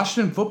football.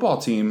 Washington football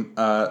team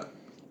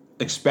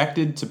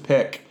expected to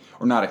pick,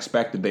 or not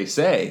expected, they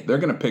say they're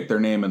going to pick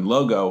their name and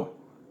logo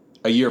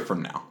a year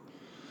from now,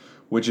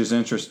 which is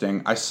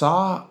interesting. I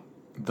saw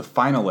the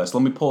finalists.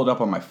 Let me pull it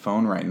up on my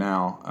phone right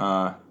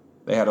now.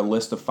 They had a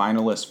list of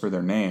finalists for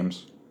their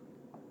names.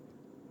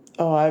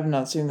 Oh, I have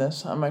not seen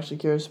this. I'm actually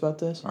curious about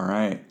this. All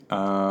right.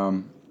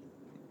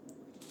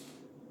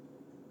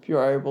 If you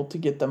are able to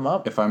get them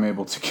up. If I'm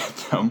able to get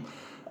them.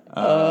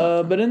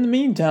 But in the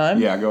meantime.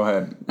 Yeah, go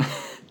ahead.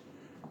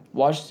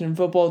 Washington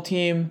football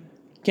team.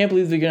 Can't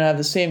believe they're going to have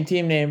the same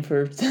team name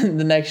for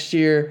the next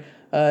year.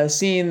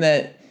 Seeing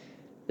that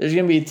there's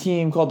going to be a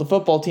team called the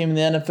football team in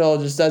the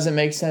NFL just doesn't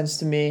make sense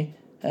to me.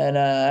 And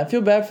I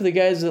feel bad for the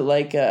guys that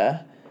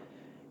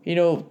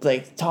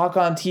talk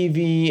on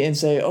TV and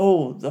say,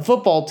 oh, the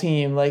football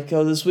team,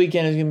 this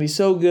weekend is going to be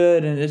so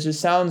good, and it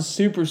just sounds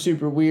super,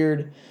 super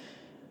weird.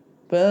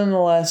 But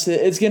nonetheless,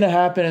 it's going to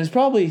happen. It's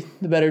probably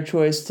the better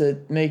choice to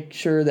make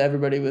sure that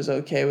everybody was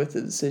okay with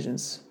the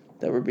decisions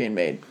that were being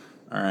made.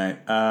 All right.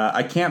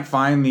 I can't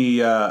find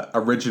the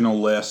original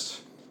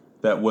list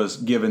that was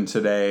given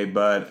today,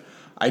 but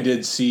I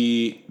did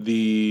see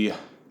the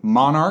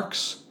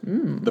Monarchs,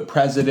 the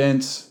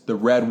Presidents, the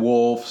Red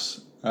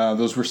Wolves.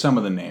 Those were some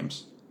of the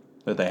names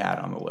that they had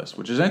on the list,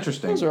 which is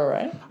interesting. Those are all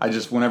right.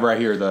 Whenever I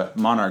hear the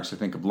Monarchs, I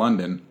think of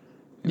London,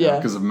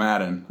 because of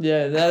Madden.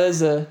 Yeah, that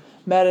is a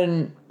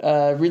Madden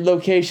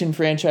relocation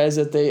franchise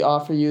that they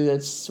offer you.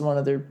 That's one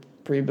of their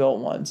pre-built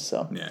ones.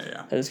 So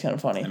yeah, that is kind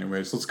of funny.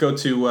 Anyways, let's go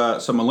to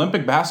some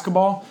Olympic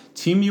basketball.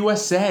 Team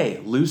USA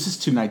loses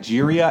to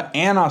Nigeria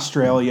and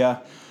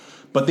Australia,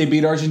 but they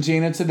beat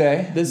Argentina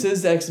today. This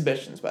is the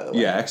exhibitions, by the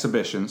way. Yeah,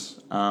 exhibitions.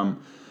 I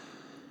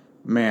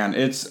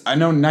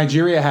know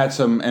Nigeria had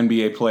some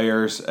NBA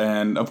players,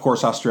 and of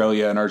course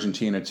Australia and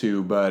Argentina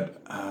too,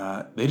 but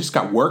they just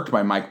got worked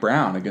by Mike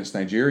Brown against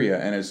Nigeria,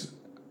 and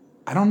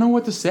I don't know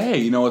what to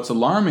say. It's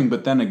alarming,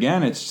 but then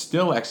again, it's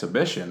still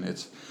exhibition.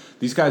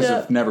 These guys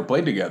have never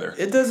played together.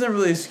 It doesn't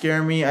really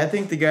scare me. I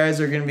think the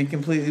guys are going to be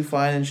completely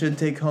fine and should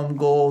take home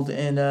gold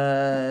in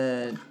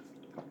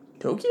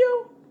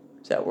Tokyo?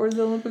 Is that where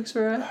the Olympics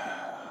are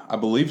at? I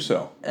believe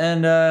so.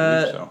 And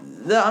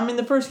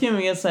the first game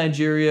against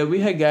Nigeria,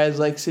 we had guys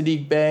like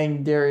Sadiq Bey,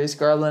 Darius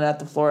Garland at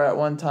the floor at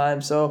one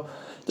time. So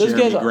those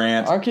Jeremy guys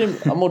Grant. aren't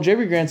kidding. Well,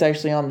 Jeremy Grant's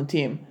actually on the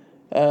team.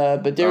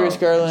 But Darius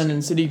Garland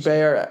and Sadiq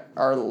Bey are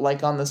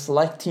on the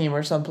select team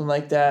or something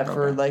like that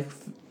for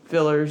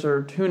fillers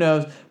or who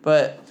knows.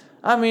 But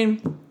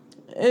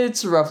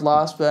it's a rough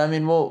loss, but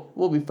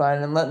we'll be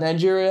fine and let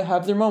Nigeria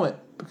have their moment,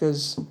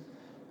 because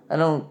I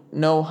don't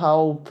know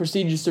how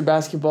prestigious their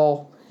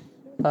basketball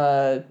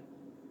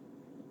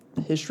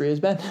history has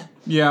been.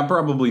 Yeah,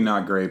 probably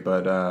not great,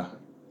 but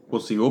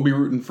we'll see. We'll be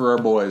rooting for our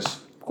boys,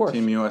 of course.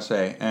 Team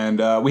USA.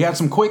 And we had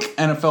some quick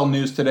NFL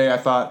news today I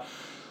thought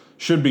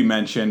should be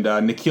mentioned.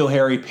 N'Keal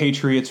Harry,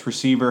 Patriots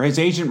receiver. His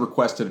agent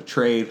requested a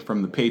trade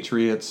from the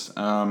Patriots.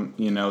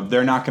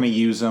 They're not going to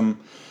use him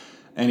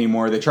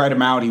anymore. They tried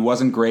him out. He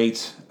wasn't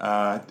great.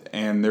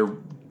 And they're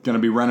going to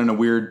be running a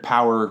weird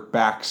power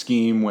back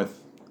scheme with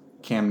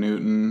Cam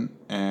Newton.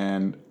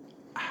 And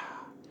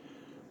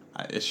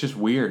it's just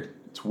weird.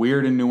 It's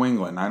weird in New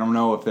England. I don't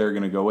know if they're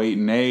going to go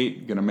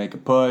 8-8, going to make a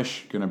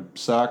push, going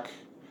to suck.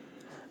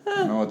 I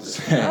don't know what to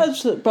say.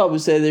 I'd probably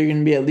say they're going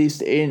to be at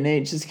least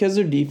 8-8 just because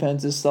their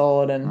defense is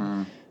solid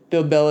and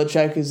Bill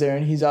Belichick is there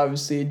and he's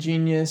obviously a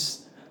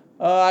genius.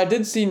 I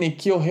did see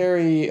N'Keal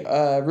Harry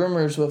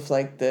rumors with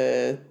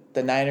the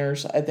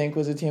Niners, I think,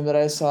 was a team that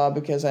I saw,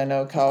 because I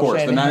know Kyle Shanahan. Of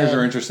course, the Niners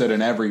are interested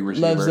in every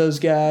receiver. Loves those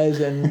guys,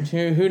 and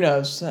who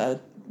knows?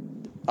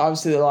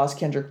 Obviously, they lost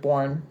Kendrick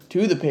Bourne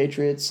to the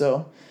Patriots,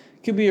 so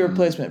it could be a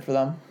replacement for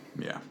them.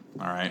 Yeah.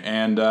 All right.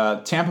 And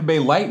Tampa Bay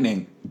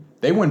Lightning,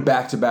 they went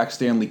back-to-back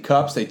Stanley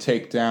Cups. They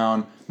take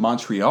down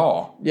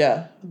Montreal.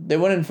 Yeah, they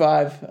won in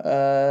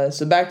 5.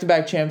 So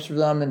back-to-back champs for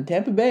them, and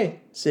Tampa Bay,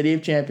 city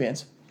of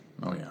champions.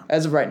 Oh, yeah.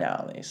 As of right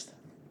now, at least.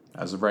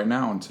 As of right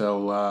now,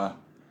 until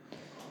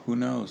who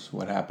knows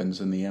what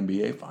happens in the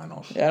NBA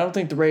Finals. Yeah, I don't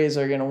think the Rays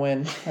are going to win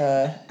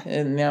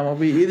in the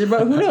MLB either,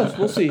 but who knows?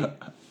 We'll see.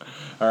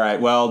 All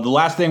right, well, the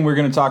last thing we're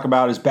going to talk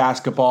about is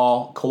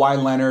basketball.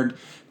 Kawhi Leonard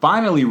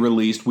finally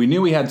released. We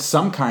knew he had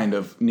some kind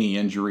of knee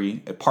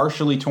injury, a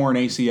partially torn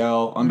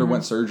ACL,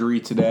 underwent surgery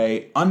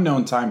today.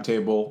 Unknown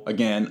timetable,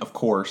 again, of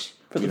course.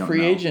 For the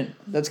free agent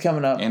that's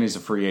coming up. And he's a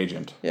free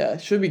agent. Yeah,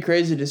 it should be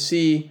crazy to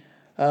see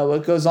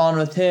what goes on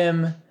with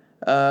him,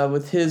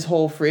 with his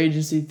whole free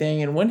agency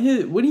thing. And when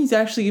he's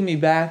actually going to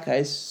be back, I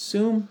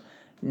assume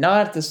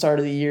not at the start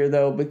of the year,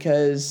 though,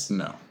 because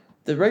no,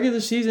 the regular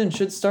season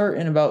should start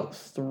in about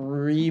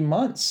 3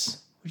 months.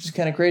 which is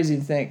kind of crazy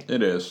to think.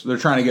 It is. They're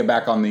trying to get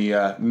back on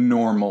the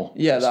normal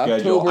the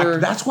schedule. October.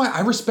 That's why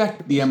I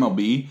respect the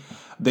MLB.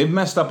 They've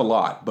messed up a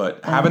lot,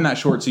 but having that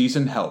short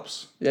season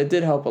helps. It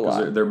did help a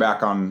lot. They're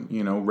back on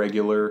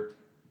regular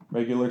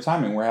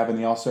timing. We're having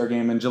the All-Star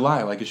game in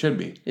July like it should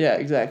be. Yeah,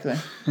 exactly.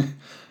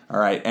 All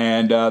right,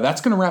 and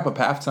that's going to wrap up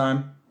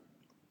halftime.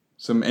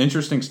 Some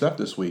interesting stuff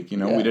this week. We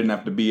didn't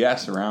have to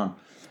BS around.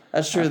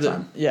 That's true.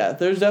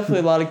 There's definitely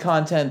a lot of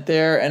content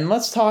there. And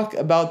let's talk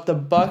about the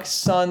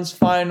Bucks-Suns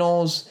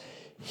finals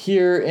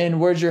here in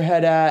Where's Your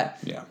Head At?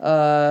 Yeah.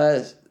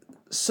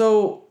 First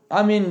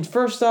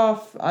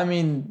off,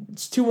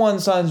 it's 2-1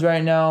 Suns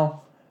right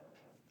now.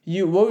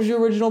 What was your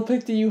original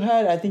pick that you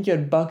had? I think you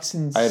had Bucks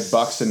and... I had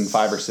Bucks in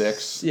 5 or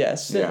 6.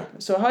 Yes. Yeah.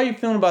 So how are you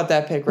feeling about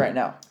that pick right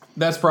now?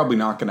 That's probably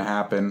not going to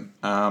happen.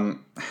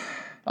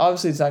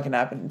 Obviously, it's not going to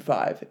happen in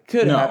 5. It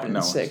could happen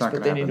in 6,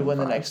 but they need to win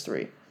the next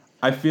 3.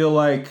 I feel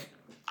like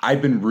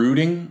I've been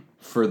rooting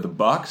for the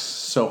Bucks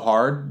so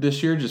hard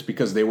this year just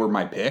because they were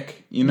my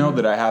pick,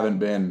 that I haven't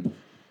been,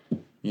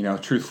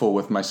 truthful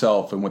with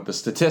myself and with the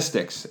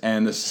statistics.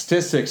 And the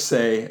statistics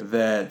say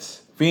that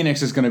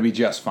Phoenix is going to be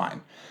just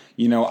fine.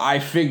 I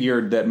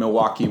figured that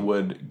Milwaukee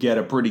would get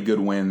a pretty good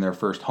win their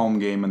first home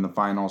game in the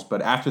finals,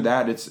 but after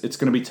that, it's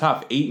going to be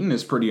tough. Ayton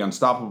is pretty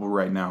unstoppable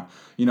right now.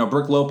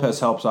 Brook Lopez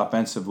helps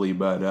offensively,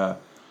 but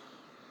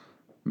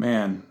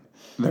man,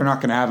 they're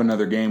not going to have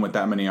another game with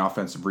that many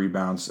offensive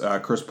rebounds.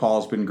 Chris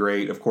Paul's been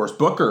great. Of course,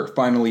 Booker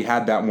finally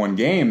had that one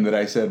game that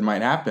I said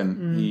might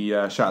happen. He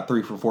shot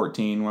 3 for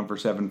 14, 1 for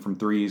 7 from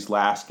threes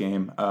last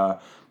game.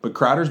 But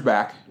Crowder's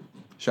back,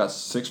 shot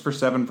 6 for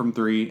 7 from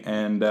 3,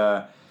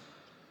 and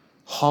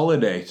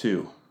Holiday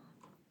too.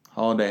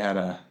 Holiday had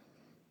a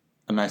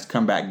nice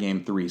comeback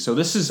game 3. So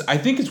I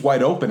think it's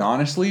wide open,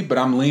 honestly, but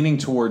I'm leaning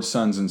towards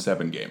Suns in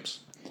 7 games.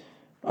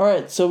 All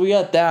right, so we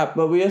got that,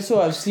 but we also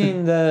have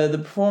seen the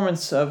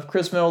performance of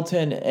Chris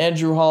Middleton and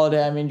Drew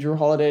Holiday. Drew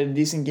Holiday had a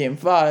decent game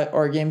 5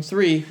 or game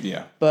 3.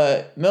 Yeah.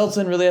 But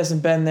Middleton really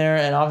hasn't been there,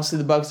 and obviously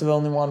the Bucks have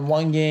only won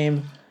 1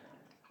 game.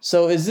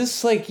 So is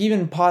this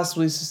even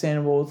possibly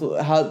sustainable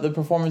with how the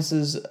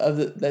performances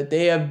that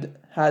they have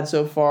had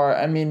so far?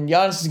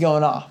 Giannis is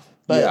going off,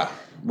 but yeah.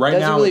 Right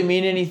doesn't now, really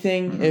mean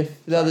anything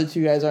if the other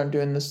 2 guys aren't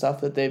doing the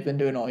stuff that they've been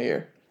doing all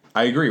year.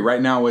 I agree.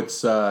 Right now,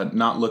 it's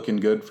not looking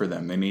good for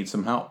them. They need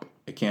some help.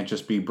 It can't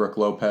just be Brook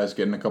Lopez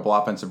getting a couple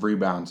offensive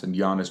rebounds and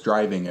Giannis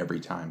driving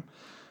every time.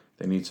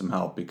 They need some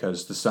help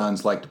because the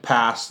Suns like to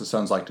pass. The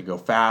Suns like to go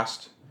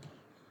fast.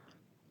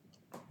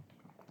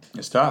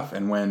 It's tough.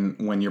 And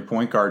when your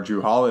point guard,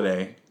 Drew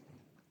Holiday,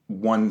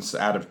 once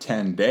out of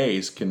 10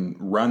 days can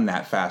run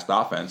that fast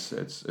offense,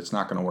 it's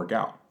not going to work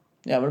out.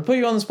 Yeah, I'm going to put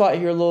you on the spot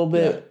here a little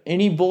bit. Yeah.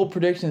 Any bold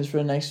predictions for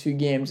the next few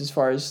games as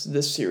far as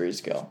this series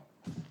go?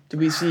 Do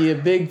we see a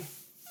big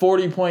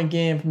 40-point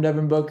game from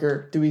Devin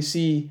Booker? Do we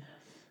see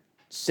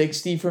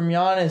 60 from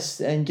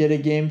Giannis and get a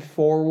game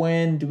 4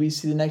 win? Do we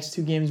see the next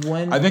 2 games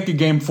win? I think a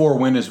game 4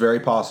 win is very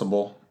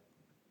possible.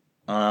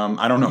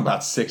 I don't know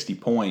about 60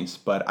 points,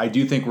 but I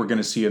do think we're going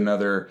to see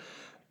another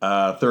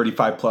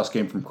 35-plus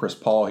game from Chris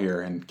Paul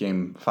here in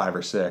game 5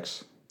 or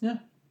 6. Yeah.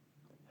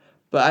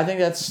 But I think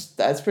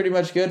that's pretty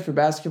much good for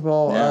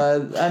basketball. Yeah.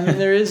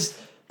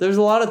 There's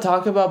a lot to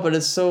talk about, but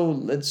it's so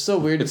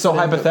weird. It's so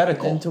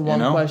hypothetical into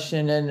one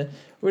question, and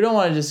we don't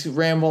want to just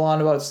ramble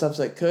on about stuff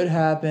that could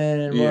happen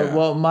and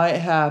what might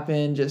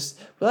happen. We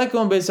like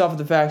going based off of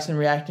the facts and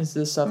reactions to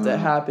the stuff that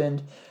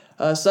happened.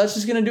 So that's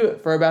just going to do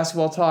it for our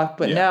basketball talk.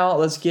 But now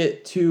let's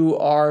get to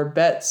our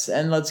bets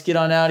and let's get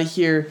on out of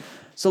here.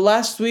 So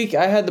last week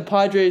I had the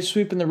Padres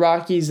sweeping the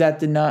Rockies. That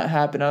did not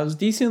happen. I was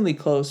decently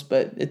close,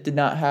 but it did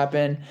not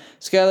happen.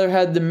 Skyler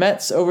had the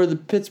Mets over the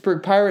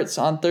Pittsburgh Pirates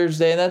on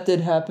Thursday, and that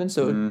did happen.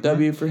 So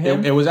W for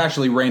him. It was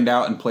actually rained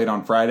out and played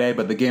on Friday,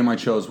 but the game I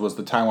chose was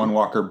the Taijuan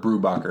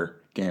Walker-Brubacher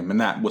game,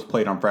 and that was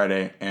played on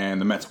Friday, and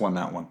the Mets won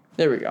that one.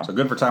 There we go. So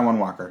good for Taijuan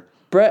Walker.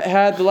 Brett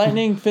had the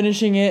Lightning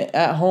finishing it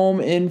at home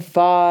in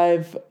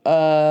 5.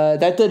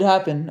 That did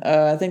happen.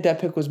 I think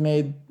that pick was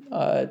made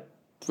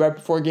right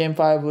before Game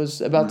 5 was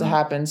about to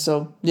happen.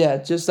 So, yeah,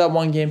 just that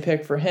 1 game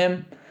pick for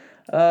him.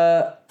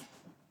 But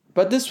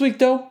this week,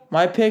 though,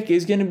 my pick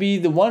is going to be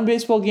the one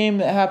baseball game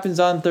that happens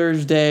on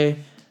Thursday,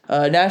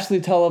 nationally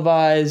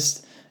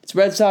televised. It's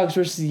Red Sox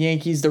versus the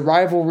Yankees, the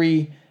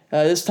rivalry,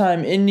 this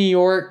time in New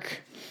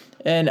York.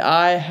 And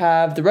I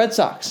have the Red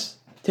Sox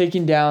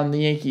taking down the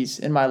Yankees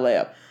in my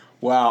layup.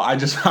 Wow, I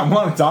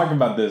want to talk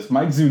about this.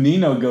 Mike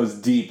Zunino goes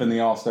deep in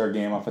the All-Star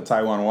game off of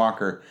Taijuan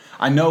Walker.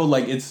 I know,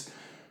 it's,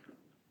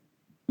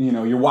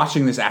 you're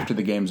watching this after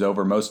the game's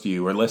over. Most of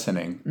you are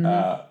listening.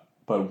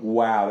 But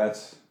wow,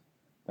 that's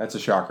a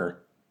shocker.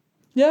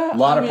 Yeah. A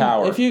lot of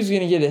power. If he was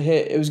going to get a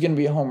hit, it was going to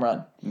be a home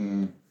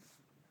run.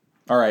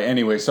 All right,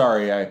 anyway,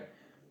 sorry. I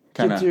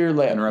kind of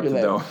interrupted,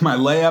 though. My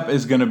layup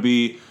is going to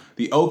be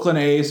the Oakland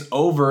A's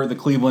over the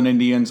Cleveland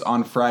Indians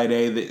on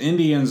Friday. The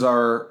Indians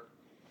are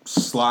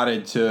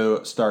slotted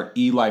to start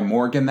Eli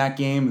Morgan that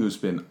game, who's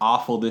been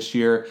awful this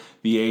year.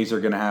 The A's are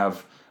going to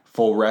have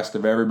full rest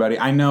of everybody.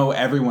 I know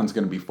everyone's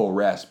going to be full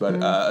rest, but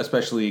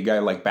especially a guy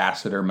like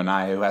Bassett or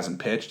Manaea who hasn't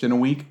pitched in a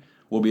week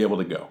will be able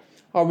to go.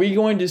 Are we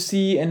going to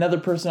see another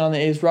person on the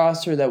A's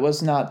roster that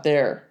was not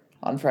there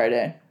on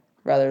Friday,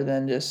 rather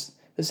than just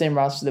the same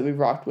roster that we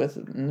rocked with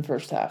in the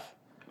first half?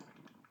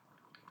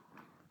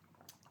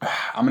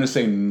 I'm going to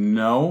say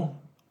no.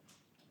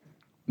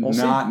 We'll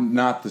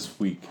not this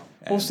week.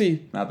 We'll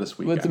see. Not this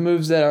week. With the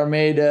moves that are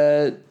made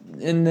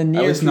in the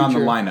near future. At least not in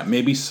the lineup.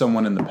 Maybe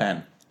someone in the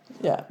pen.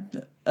 Yeah,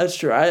 that's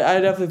true. I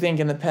definitely think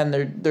in the pen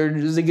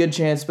there's a good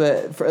chance,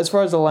 but as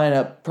far as the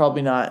lineup,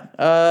 probably not.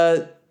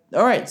 All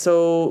right,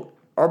 so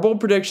our bold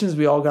predictions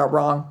we all got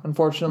wrong,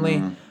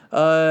 unfortunately.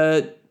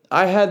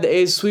 I had the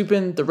A's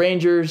sweeping the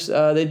Rangers.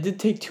 They did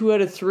take 2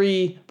 out of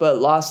 3, but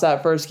lost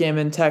that first game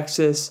in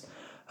Texas.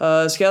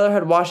 Skylar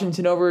had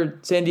Washington over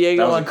San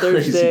Diego on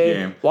Thursday.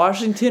 Game.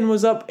 Washington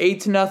was up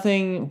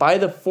 8-0 by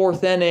the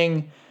 4th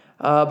inning.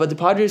 But the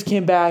Padres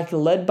came back,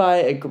 led by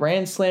a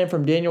grand slam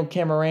from Daniel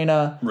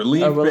Camarena,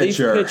 relief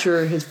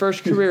pitcher. His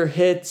first career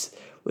hit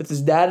with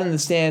his dad in the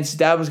stands. His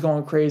dad was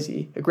going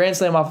crazy. A grand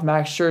slam off of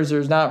Max Scherzer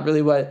is not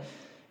really what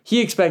he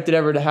expected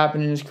ever to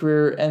happen in his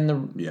career. And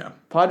the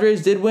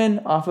Padres did win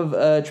off of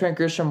a Trent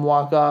Grisham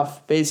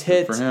walk-off base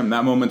hit. Good for him.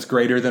 That moment's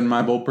greater than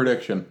my bold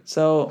prediction.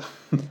 So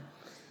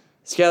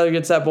Skyler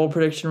gets that bold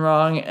prediction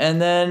wrong.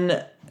 And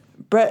then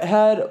Brett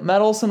had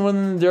Matt Olson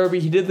winning the Derby.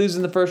 He did lose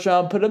in the first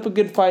round. Put up a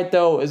good fight,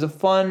 though. It was a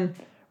fun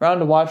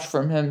round to watch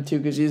from him, too,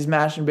 because he's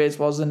mashing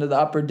baseballs into the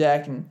upper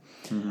deck. And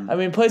I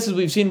mean, places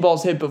we've seen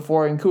balls hit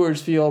before in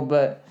Coors Field,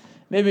 but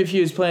maybe if he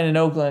was playing in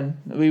Oakland,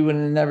 we would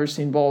have never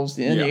seen balls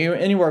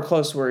anywhere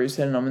close to where he's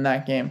hitting them in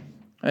that game,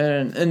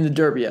 and in the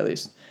Derby at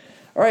least.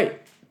 All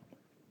right.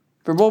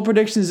 For bold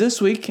predictions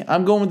this week,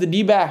 I'm going with the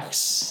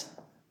D-backs.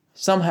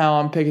 Somehow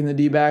I'm picking the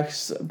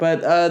D-backs,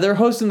 but they're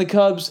hosting the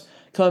Cubs,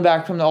 coming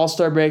back from the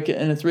All-Star break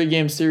in a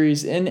 3-game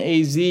series in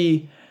AZ,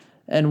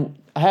 and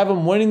I have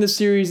them winning the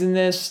series in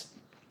this.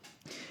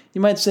 You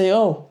might say,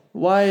 oh,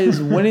 why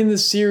is winning the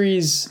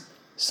series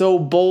so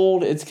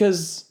bold? It's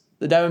because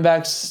the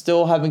Diamondbacks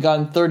still haven't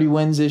gotten 30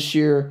 wins this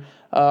year,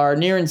 are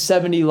nearing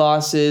 70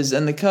 losses,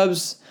 and the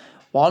Cubs,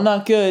 while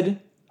not good,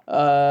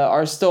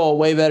 are still a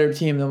way better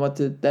team than what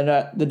the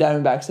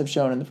Diamondbacks have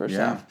shown in the first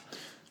half.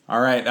 All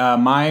right,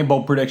 my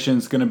bold prediction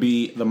is going to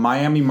be the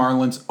Miami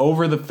Marlins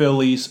over the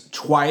Phillies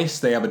twice.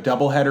 They have a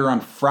doubleheader on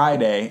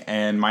Friday,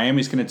 and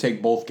Miami's going to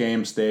take both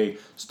games. They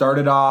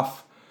ended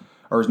off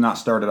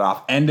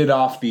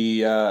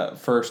the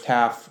first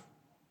half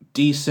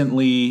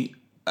decently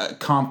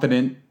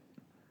confident,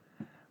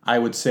 I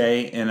would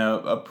say, in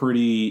a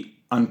pretty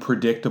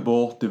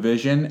unpredictable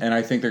division, and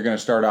I think they're going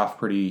to start off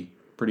pretty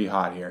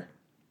hot here.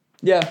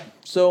 Yeah,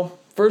 so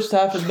first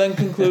half has been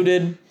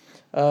concluded.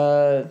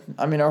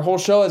 Our whole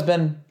show has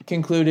been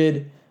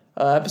concluded.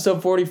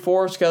 Episode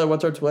 44. Skylar,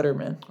 what's our Twitter,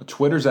 man?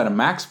 Twitter's at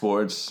Max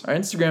Sports. Our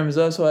Instagram is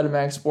also at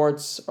Max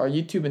Sports. Our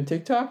YouTube and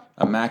TikTok?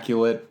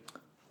 Immaculate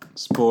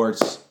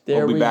Sports.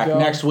 We'll be back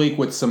next week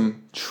with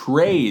some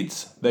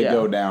trades that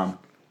go down.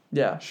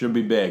 Yeah. Should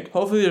be big.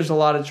 Hopefully there's a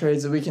lot of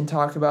trades that we can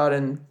talk about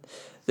and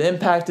the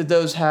impact that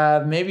those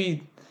have.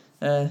 Maybe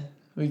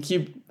we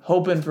keep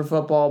hoping for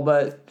football,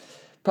 but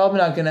probably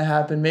not going to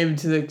happen. Maybe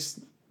we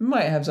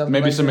might have something.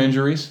 Maybe like some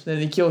injuries. The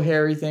Nikhil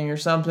Harry thing or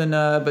something.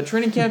 But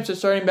training camps are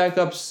starting back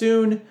up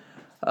soon.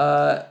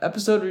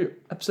 Episode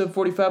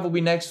 45 will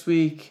be next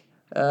week.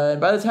 And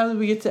by the time that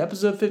we get to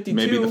episode 52...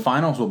 Maybe the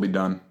finals will be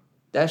done.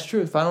 That's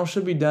true. The finals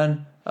should be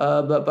done.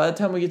 But by the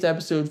time we get to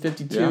episode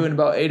 52 in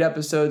about 8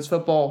 episodes,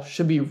 football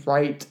should be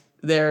right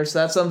there. So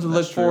that's something to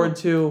look forward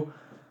to.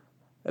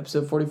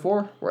 Episode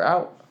 44, we're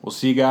out. We'll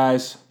see you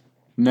guys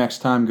next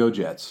time. Go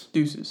Jets.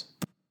 Deuces.